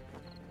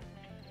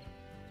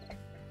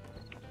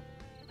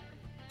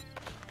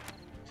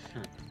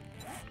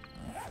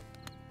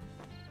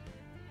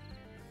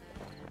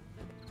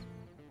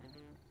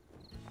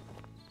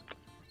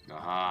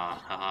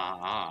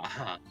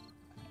 ha.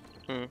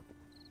 Hmm.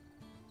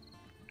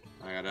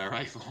 I got a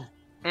rifle.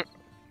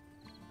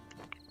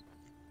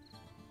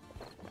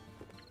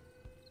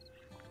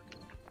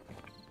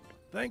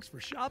 Thanks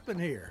for shopping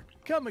here.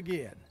 Come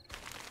again.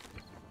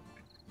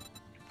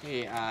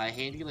 Hey,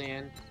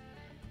 Handyland.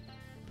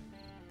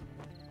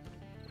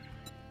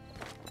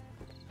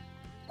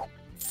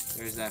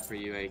 There's that for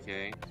you,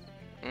 AK.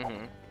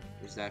 Mm-hmm.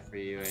 There's that for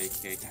you,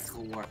 AK.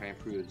 Tactical Warfare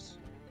improves.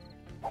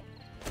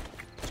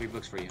 3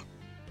 books for you.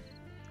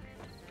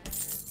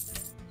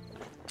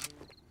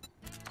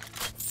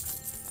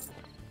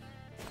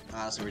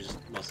 So we're just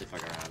mostly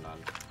fucking around on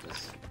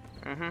this.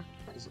 Mm-hmm.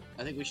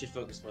 I think we should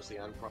focus mostly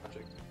on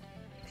project.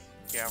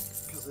 Yeah.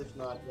 Because if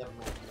not, that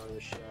might annoy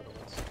the shit out of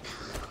us.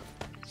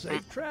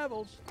 Safe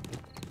travels.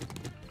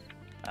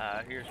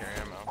 Here's your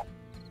ammo.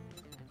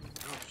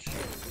 Oh shit,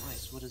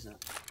 nice. What is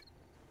that?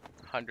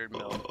 100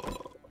 mil. Do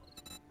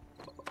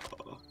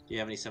you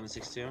have any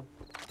 7.62?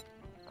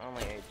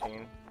 Only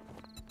 18.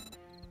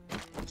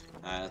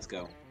 Let's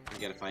go. We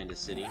gotta find a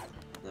city.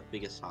 The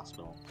biggest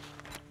hospital.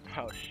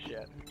 Oh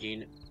shit.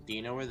 Do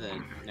you know where the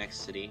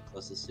next city,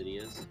 closest city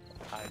is?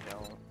 I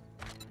don't.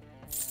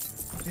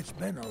 It's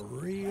been a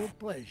real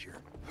pleasure.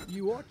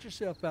 You watch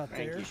yourself out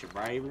Thank there. you,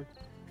 Shabriber.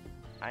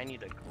 I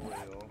need a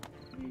glue.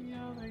 The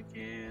other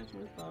kids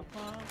with the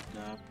popped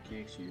up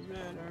kicks, you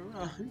better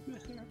run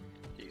better.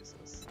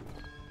 Jesus.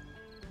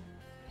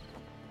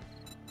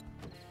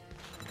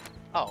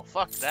 Oh,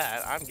 fuck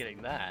that. I'm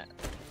getting that.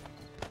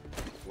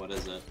 What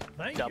is it?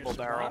 Thank Double you,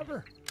 barrel.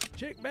 Survivor.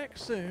 Check back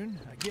soon.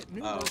 I get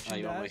new Oh, merchandise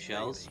you want my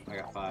shells? daily.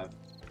 I got 5.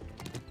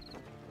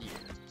 Yeah.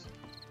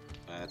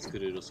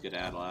 Skadoodle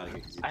skedaddle out of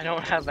here. I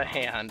don't have a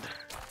hand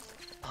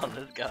on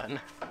this gun.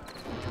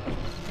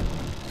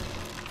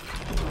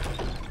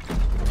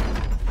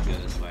 Go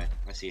this way.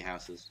 I see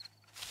houses.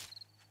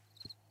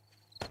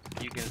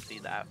 You can see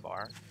that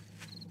far.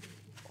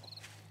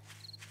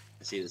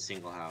 I see the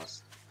single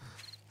house.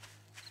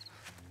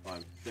 Oh,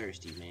 I'm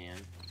thirsty, man.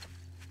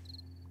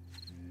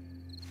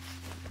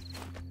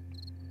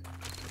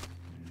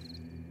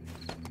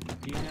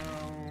 Do you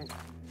know?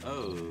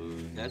 Oh,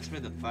 that's where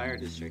the fire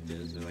district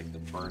is, or like the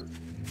burnt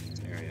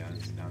area.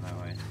 It's down that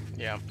way.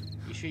 Yeah.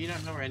 You sure you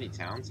don't know where any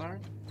towns are?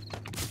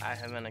 I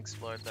haven't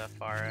explored that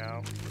far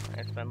out.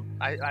 It's been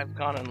I've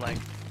gone in like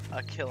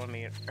a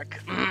kilometer.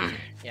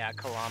 Yeah, a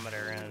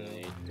kilometer and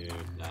 22,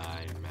 9,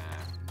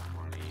 map,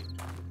 20.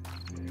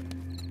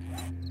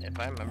 if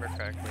I remember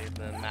correctly,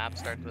 the map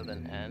starts with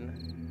an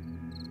N.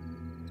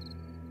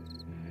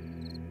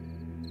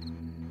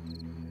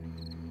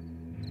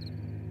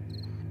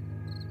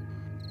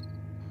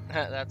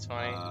 That's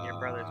funny. Your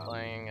brother's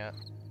playing it.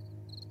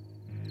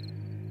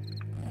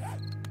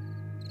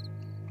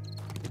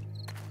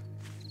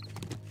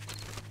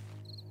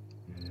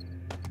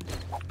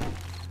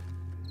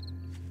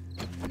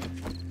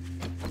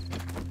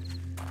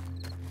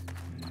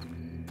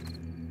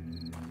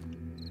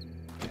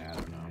 Yeah, I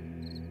don't know.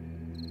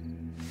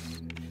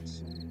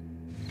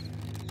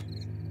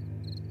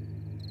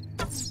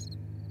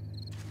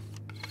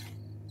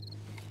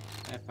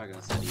 I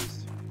fucking said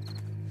east.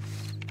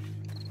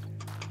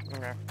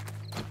 Okay.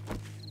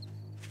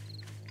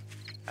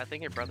 I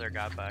think your brother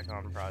got back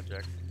on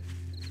project.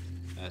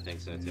 I think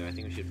so too. I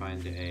think we should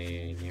find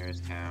a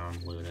nearest town,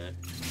 loot it,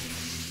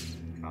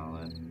 call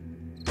it.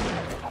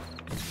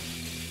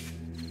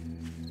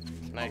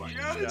 Nice Oh my god,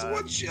 shot. it's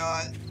one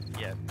shot!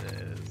 Yes, it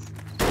is.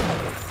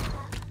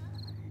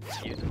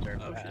 You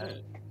deserve Oh that.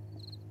 shit.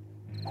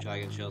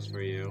 Shotgun shells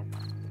for you.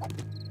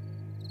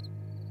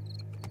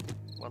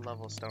 What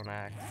level stone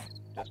axe?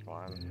 Just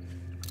one.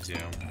 2.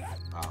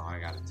 Oh, I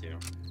got it too.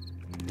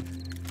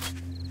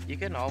 You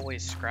can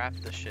always scrap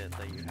the shit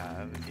that you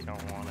have if you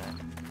don't want it.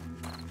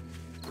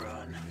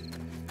 Run.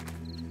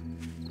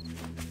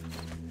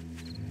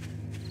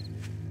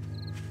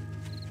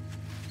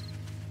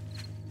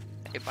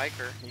 Hey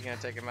biker, you gonna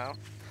take him out?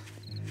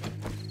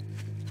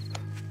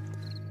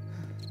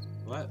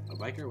 What? A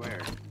biker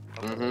where?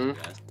 Mm-hmm.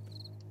 Yes.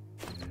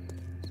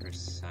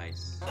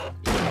 Precise.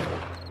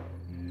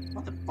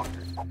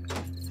 Motherfucker.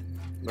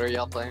 What are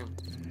y'all playing?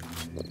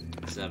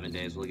 7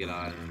 days, we'll get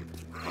on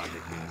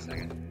project in a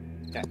second.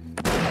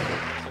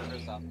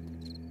 Server's up.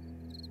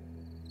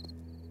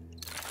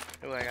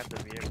 Ooh, I got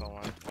the vehicle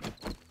one.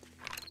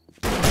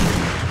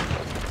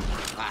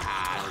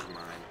 Ah, that was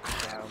mine.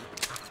 Down.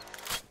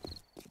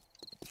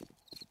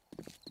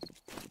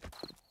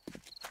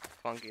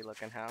 Funky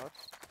looking house.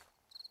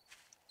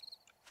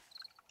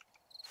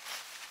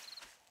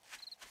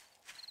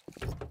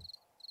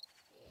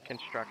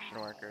 Construction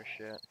worker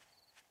shit.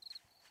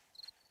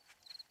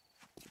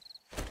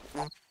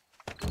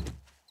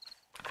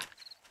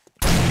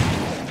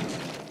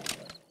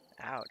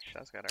 Ouch,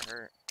 that's gotta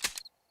hurt.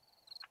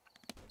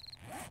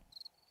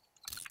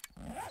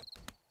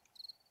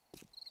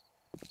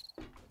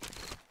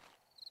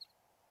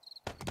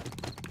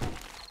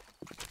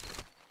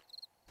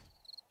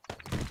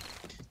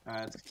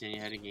 Let's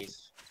continue heading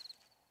east.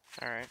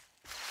 Alright.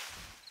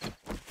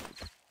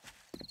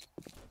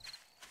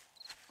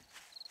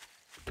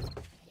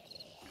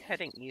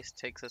 heading east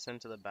takes us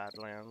into the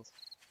Badlands.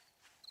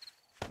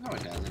 No,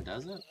 it doesn't,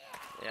 does it?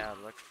 Yeah,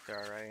 look,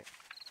 they're alright.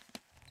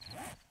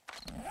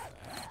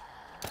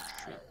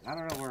 Shit. I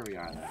don't know where we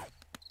are then.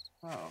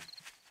 Oh.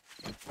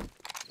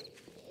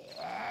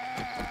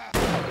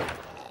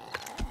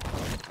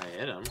 I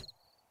hit him.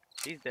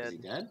 He's Is dead. he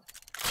dead?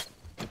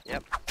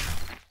 Yep.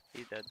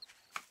 He's dead.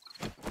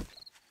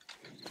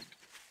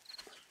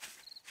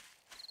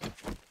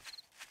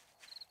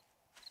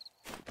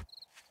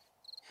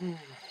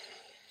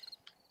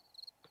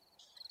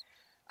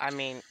 I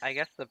mean, I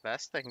guess the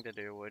best thing to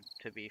do would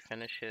to be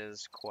finish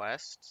his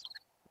quest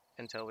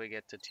until we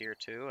get to tier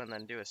 2 and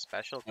then do a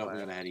special Oh, we quest.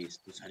 gotta head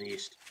east. Let's head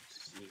east.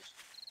 East.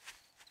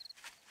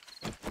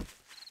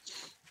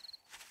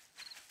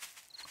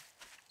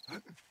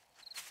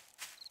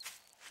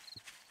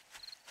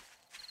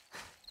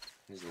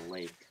 There's a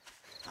lake.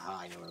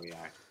 Ah, I know where we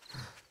are.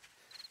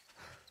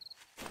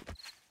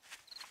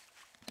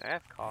 Do I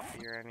have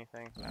coffee or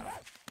anything? No.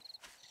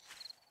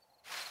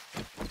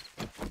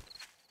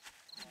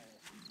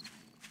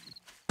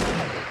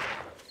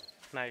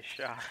 Nice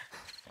shot.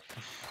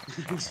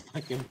 It was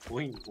fucking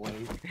point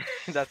blank.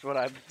 That's what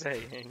I'm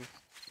saying.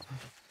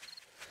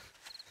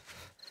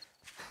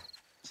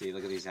 See,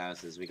 look at these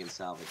houses. We can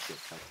salvage shit.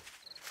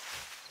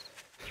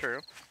 True.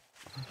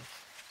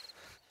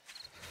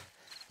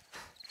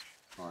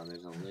 Hold on,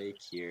 there's a lake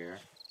here.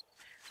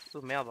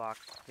 Ooh, mailbox.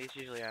 These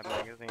usually have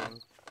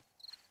magazines.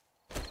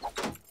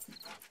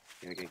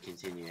 We're gonna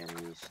continue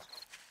heading east.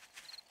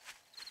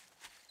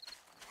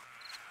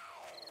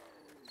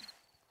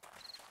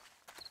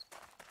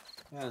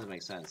 That doesn't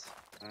make sense.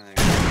 I don't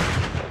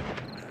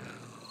think...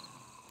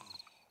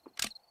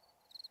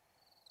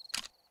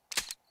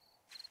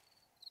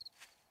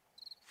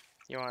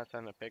 You want to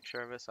send a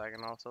picture of it so I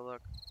can also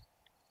look?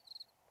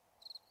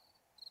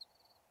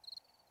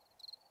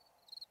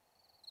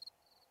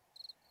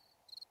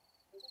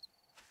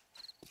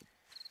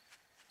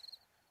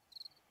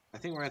 I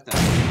think we're at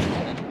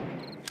that.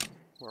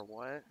 Or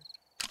what?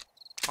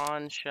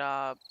 Pawn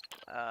shop.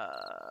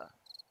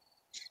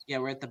 Yeah,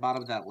 we're at the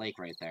bottom of that lake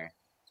right there.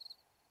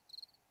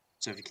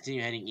 So if you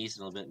continue heading east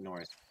and a little bit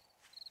north.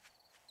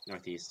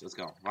 Northeast. Let's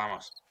go.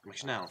 Vamos.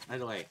 Much now.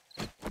 Head away.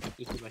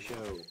 East of my show.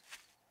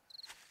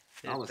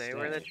 Did it say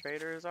where the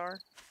traders are?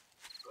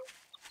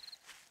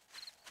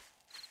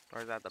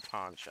 Or is that the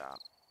pawn shop?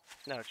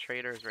 No,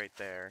 traders right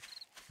there.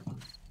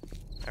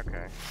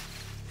 Okay.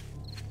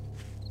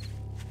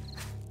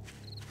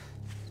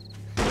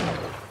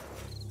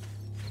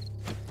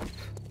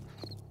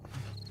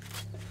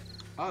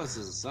 Oh, this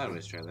is a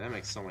sideways trailer. That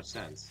makes so much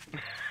sense.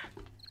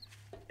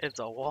 It's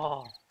a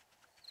wall.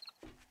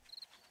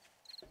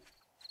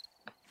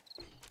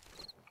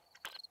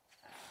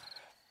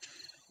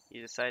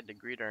 You decided to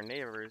greet our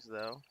neighbors,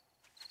 though.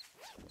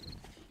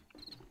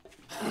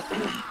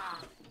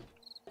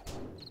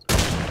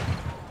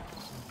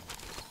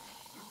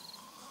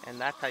 And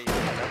that's how you meet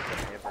up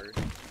with neighbors.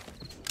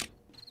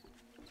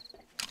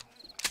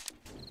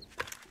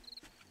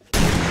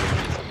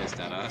 He's pissed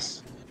at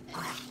us.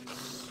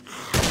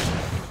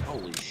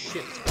 Holy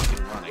shit, it's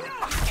fucking running.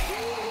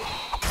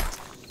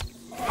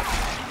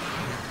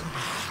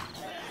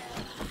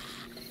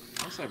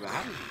 I'm sorry, but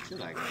how did you kill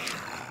that guy?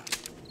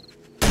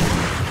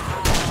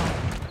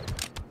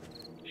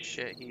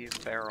 Shit, he's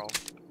feral.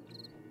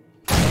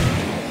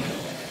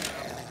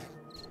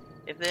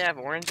 If they have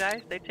orange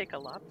eyes, they take a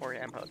lot more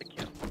ammo to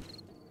kill.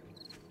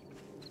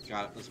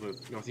 Got it, let's move.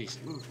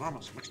 Northeast. Move,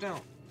 vamos, much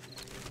down.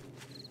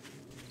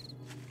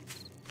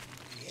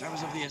 Time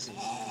is of the essence.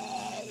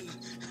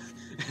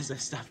 As I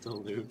stop to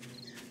loot.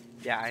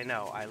 Yeah, I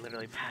know. I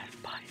literally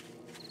passed by.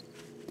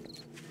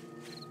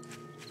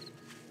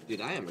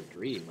 Dude, I am a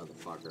greedy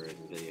motherfucker in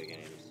video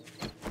games.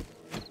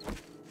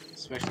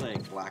 Especially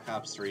like Black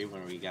Ops 3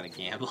 when we gotta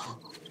gamble. Oh,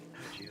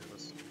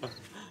 Jesus.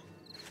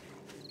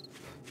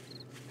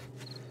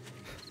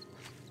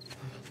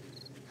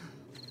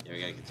 Yeah, we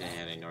gotta continue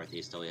heading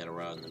northeast till we hit a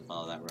road and then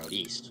follow that road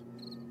east.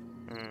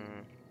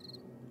 Hmm.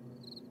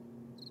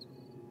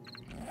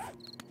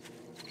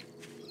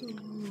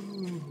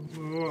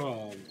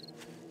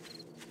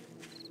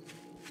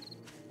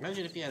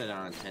 Imagine if you had it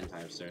on a 10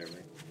 times server.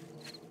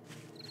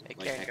 It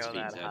Like can't go XP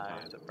that 10 high,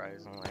 times.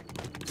 surprisingly.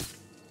 This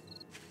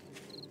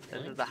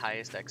Really? is the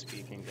highest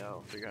XP can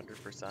go,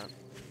 300%.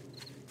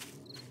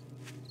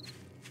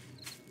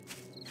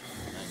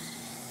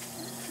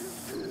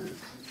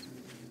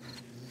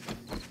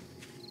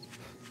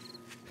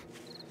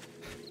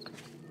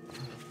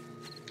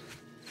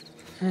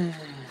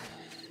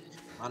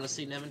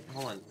 Honestly, Nevin,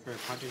 hold on. For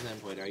Project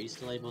Endpoint, are you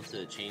still able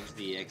to change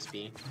the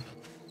XP?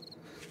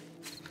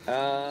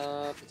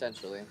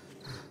 Potentially.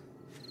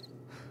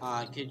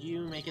 Could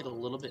you make it a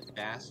little bit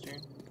faster?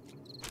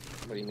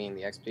 What do you mean,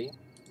 the XP?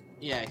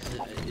 Yeah, cause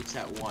it's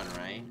at 1,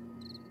 right?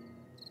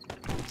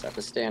 Is that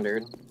the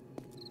standard?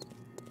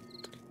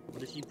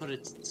 What if you put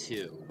it to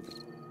 2?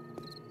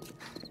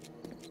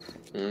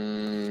 I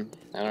don't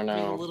I mean,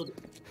 know. a little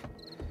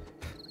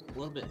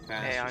bit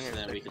faster, Hey, on so your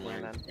that we sixth can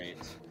one, learn then.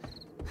 traits.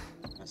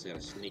 I also got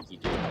a sneaky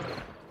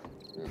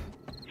dude.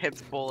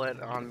 hits bullet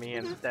on me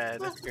instead.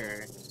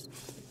 Fucker.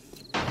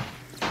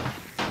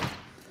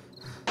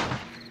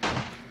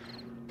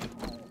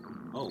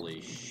 Holy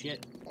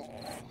shit.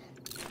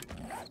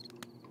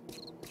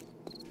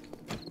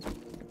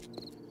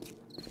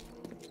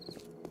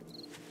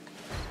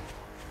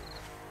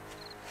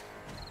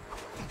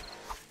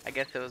 I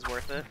guess it was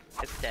worth it.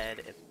 It's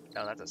dead.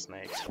 Oh, that's a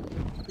snake.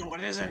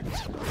 What is it?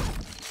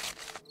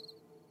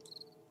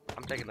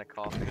 I'm taking the I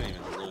coffee. couldn't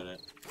even loot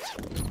it.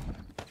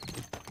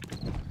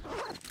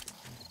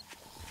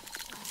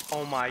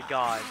 Oh my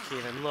god,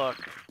 Kenan, look.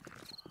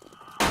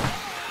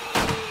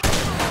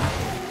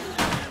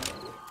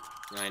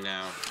 I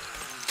know.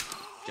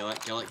 Kill it,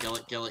 kill it, kill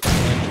it, kill it, kill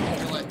it,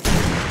 kill it.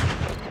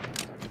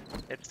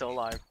 It's still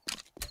alive.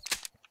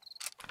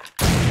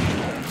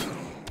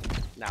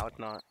 Now it's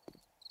not.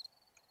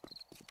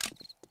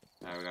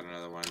 Alright, we got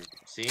another one.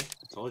 See?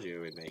 I told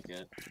you we'd make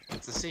it.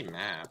 It's the same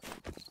map.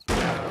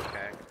 Oh,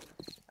 okay.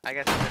 I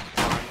guess it just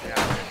spawns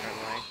out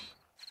differently.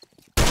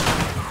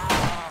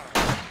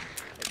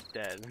 It's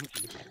dead.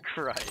 Jesus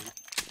Christ.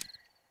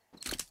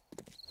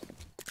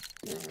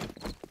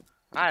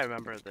 I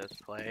remember this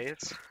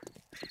place.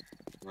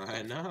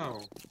 I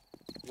know.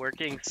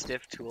 Working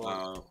stiff tool.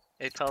 Oh,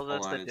 It tells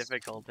us hold on, the it's-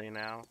 difficulty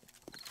now.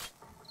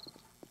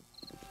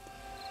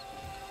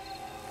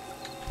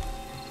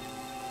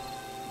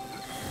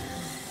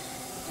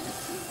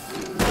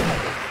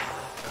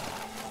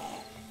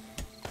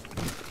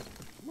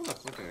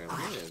 motherfucker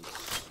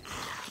lives.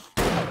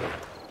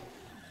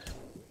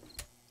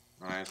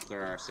 Alright, let's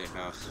clear our safe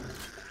house.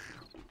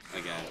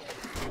 Again.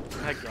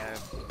 Again.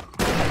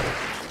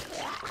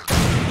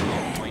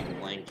 Point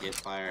blank hit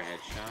fire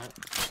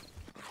headshot.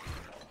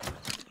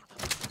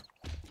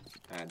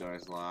 That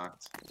door's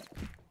locked.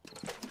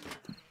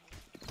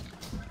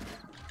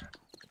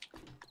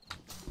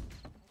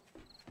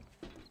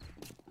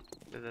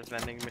 Does this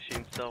vending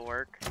machine still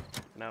work?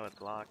 No,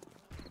 it's locked.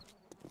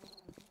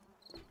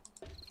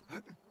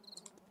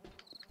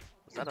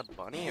 Is that a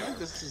bunny or?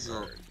 This is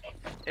a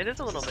It is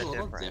a little bit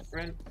different.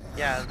 different.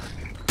 Yeah.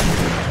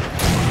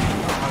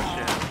 Oh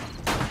shit.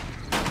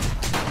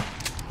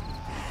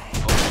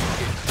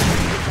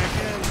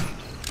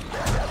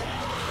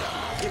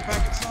 Get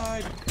back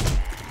inside!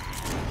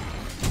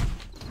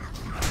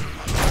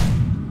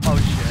 Oh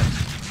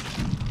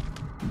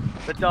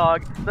shit. The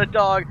dog! The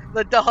dog!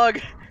 The dog!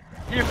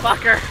 You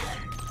fucker!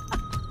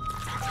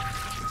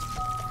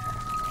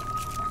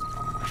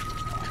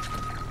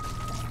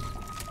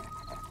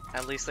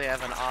 At least they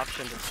have an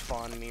option to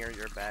spawn near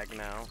your bag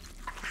now.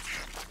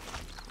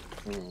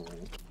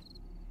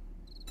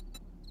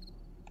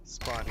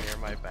 Spawn near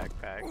my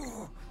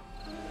backpack.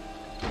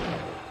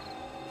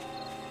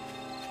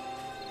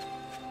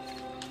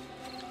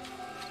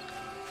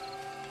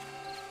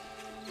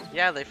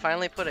 Yeah, they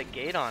finally put a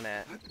gate on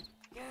it.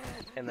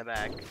 In the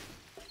back.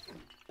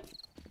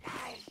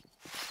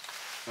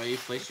 Oh, you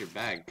placed your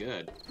bag.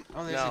 Good.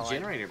 Oh, there's No, a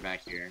generator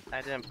back here.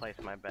 I didn't place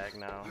my bag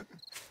now.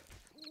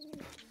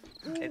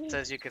 It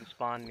says you can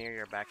spawn near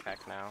your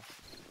backpack now.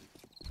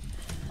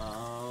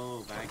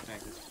 Oh,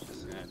 backpack is what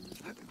is that?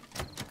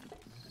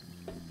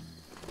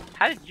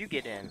 How did you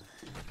get in?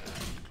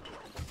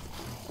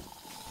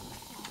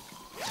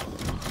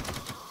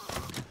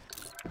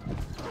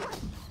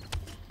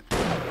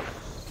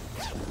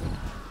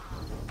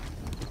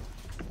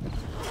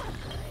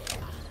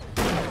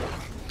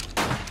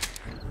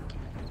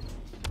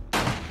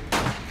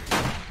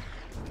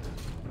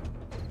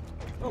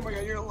 Oh my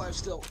god, you're alive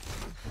still.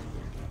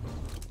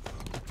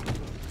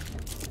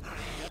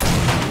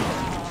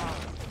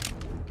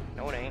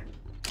 No, it ain't.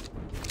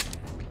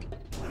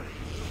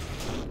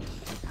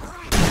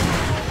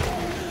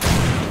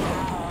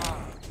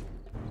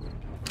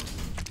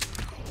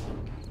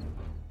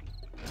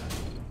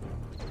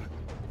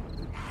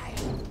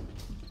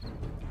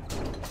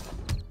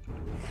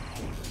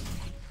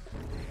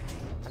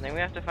 I think we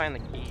have to find the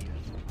keys.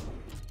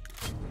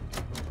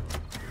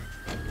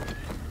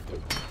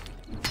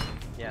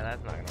 Yeah,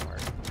 that's not gonna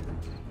work.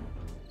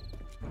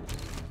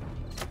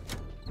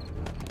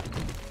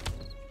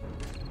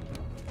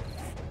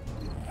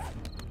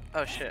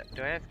 Oh shit,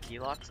 do I have key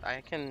locks?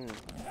 I can... Do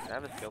I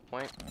have a skill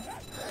point?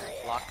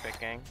 Lock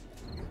picking.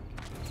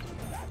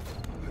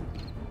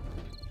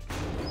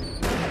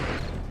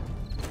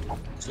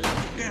 Sit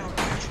down,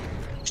 bitch.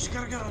 She's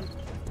got a gun.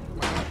 Oh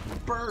my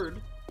god,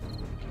 bird.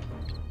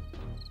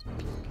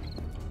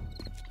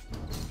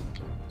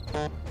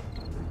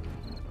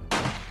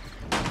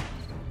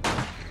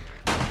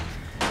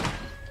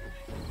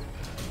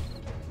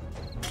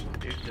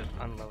 Dude's just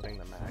unloading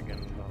the mag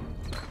and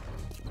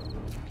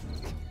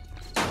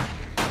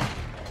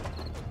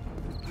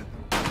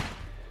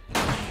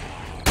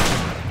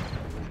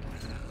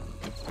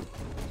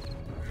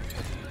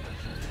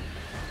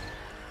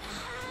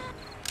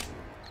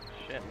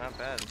shit, not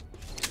bad.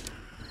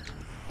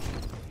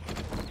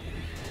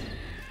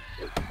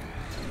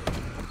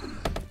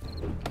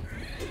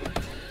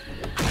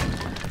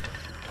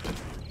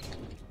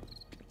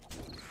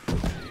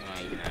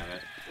 Oh, you have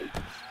it.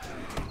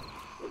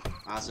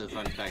 Also,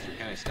 fun fact, you're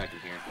kind of stuck in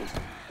here.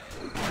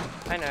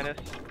 I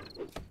noticed.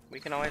 We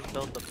can always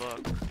build the book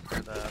or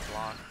the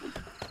block.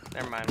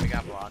 Never mind, we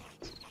got blocks.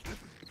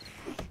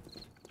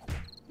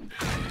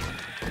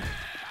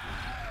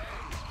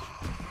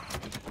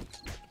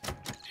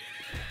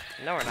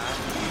 No, we're not.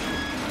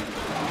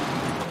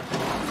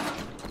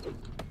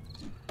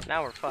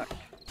 Now we're fucked.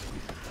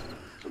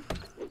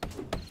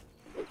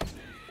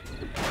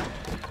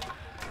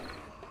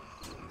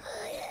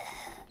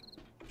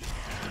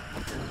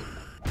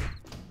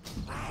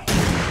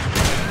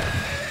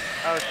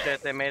 Oh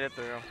shit, they made it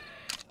through.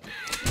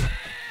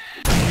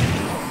 I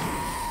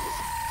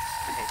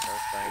hate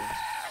those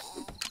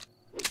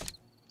things.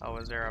 Oh,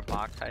 was there a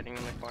box hiding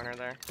in the corner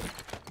there?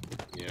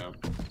 Yeah.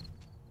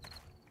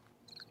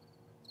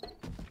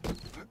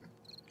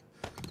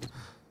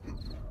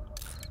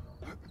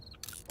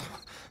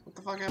 What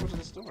the fuck happened to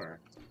this door?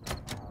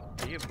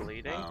 Are you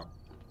bleeding? Oh.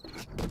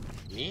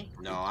 Me?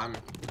 No,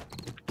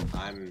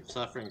 I'm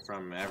suffering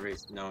from every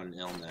known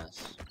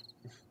illness.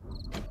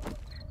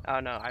 Oh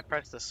no, I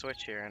pressed the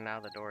switch here and now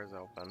the door is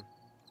open.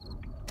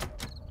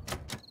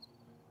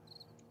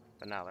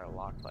 But now they're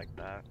locked like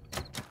that.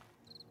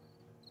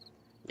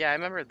 Yeah, I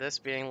remember this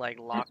being like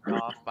locked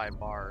off by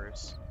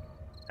bars.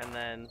 And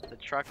then the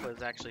truck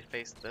was actually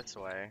faced this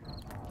way.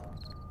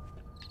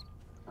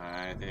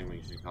 I think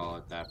we should call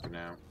it that for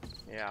now.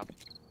 Yeah.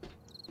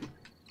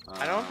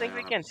 I don't think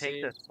we have can to take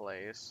see. this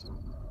place.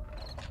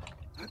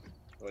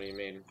 What do you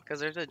mean? Because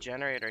there's a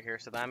generator here,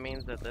 so that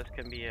means that this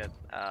can be a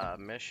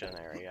mission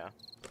area.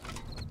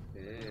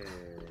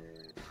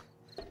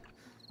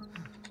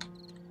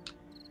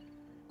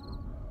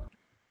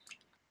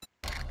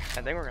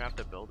 I think we're gonna have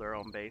to build our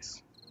own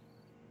base.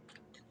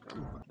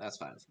 That's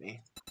fine with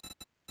me.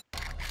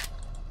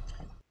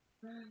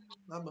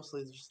 I'm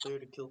mostly just there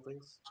to kill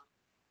things.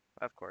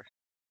 Of course.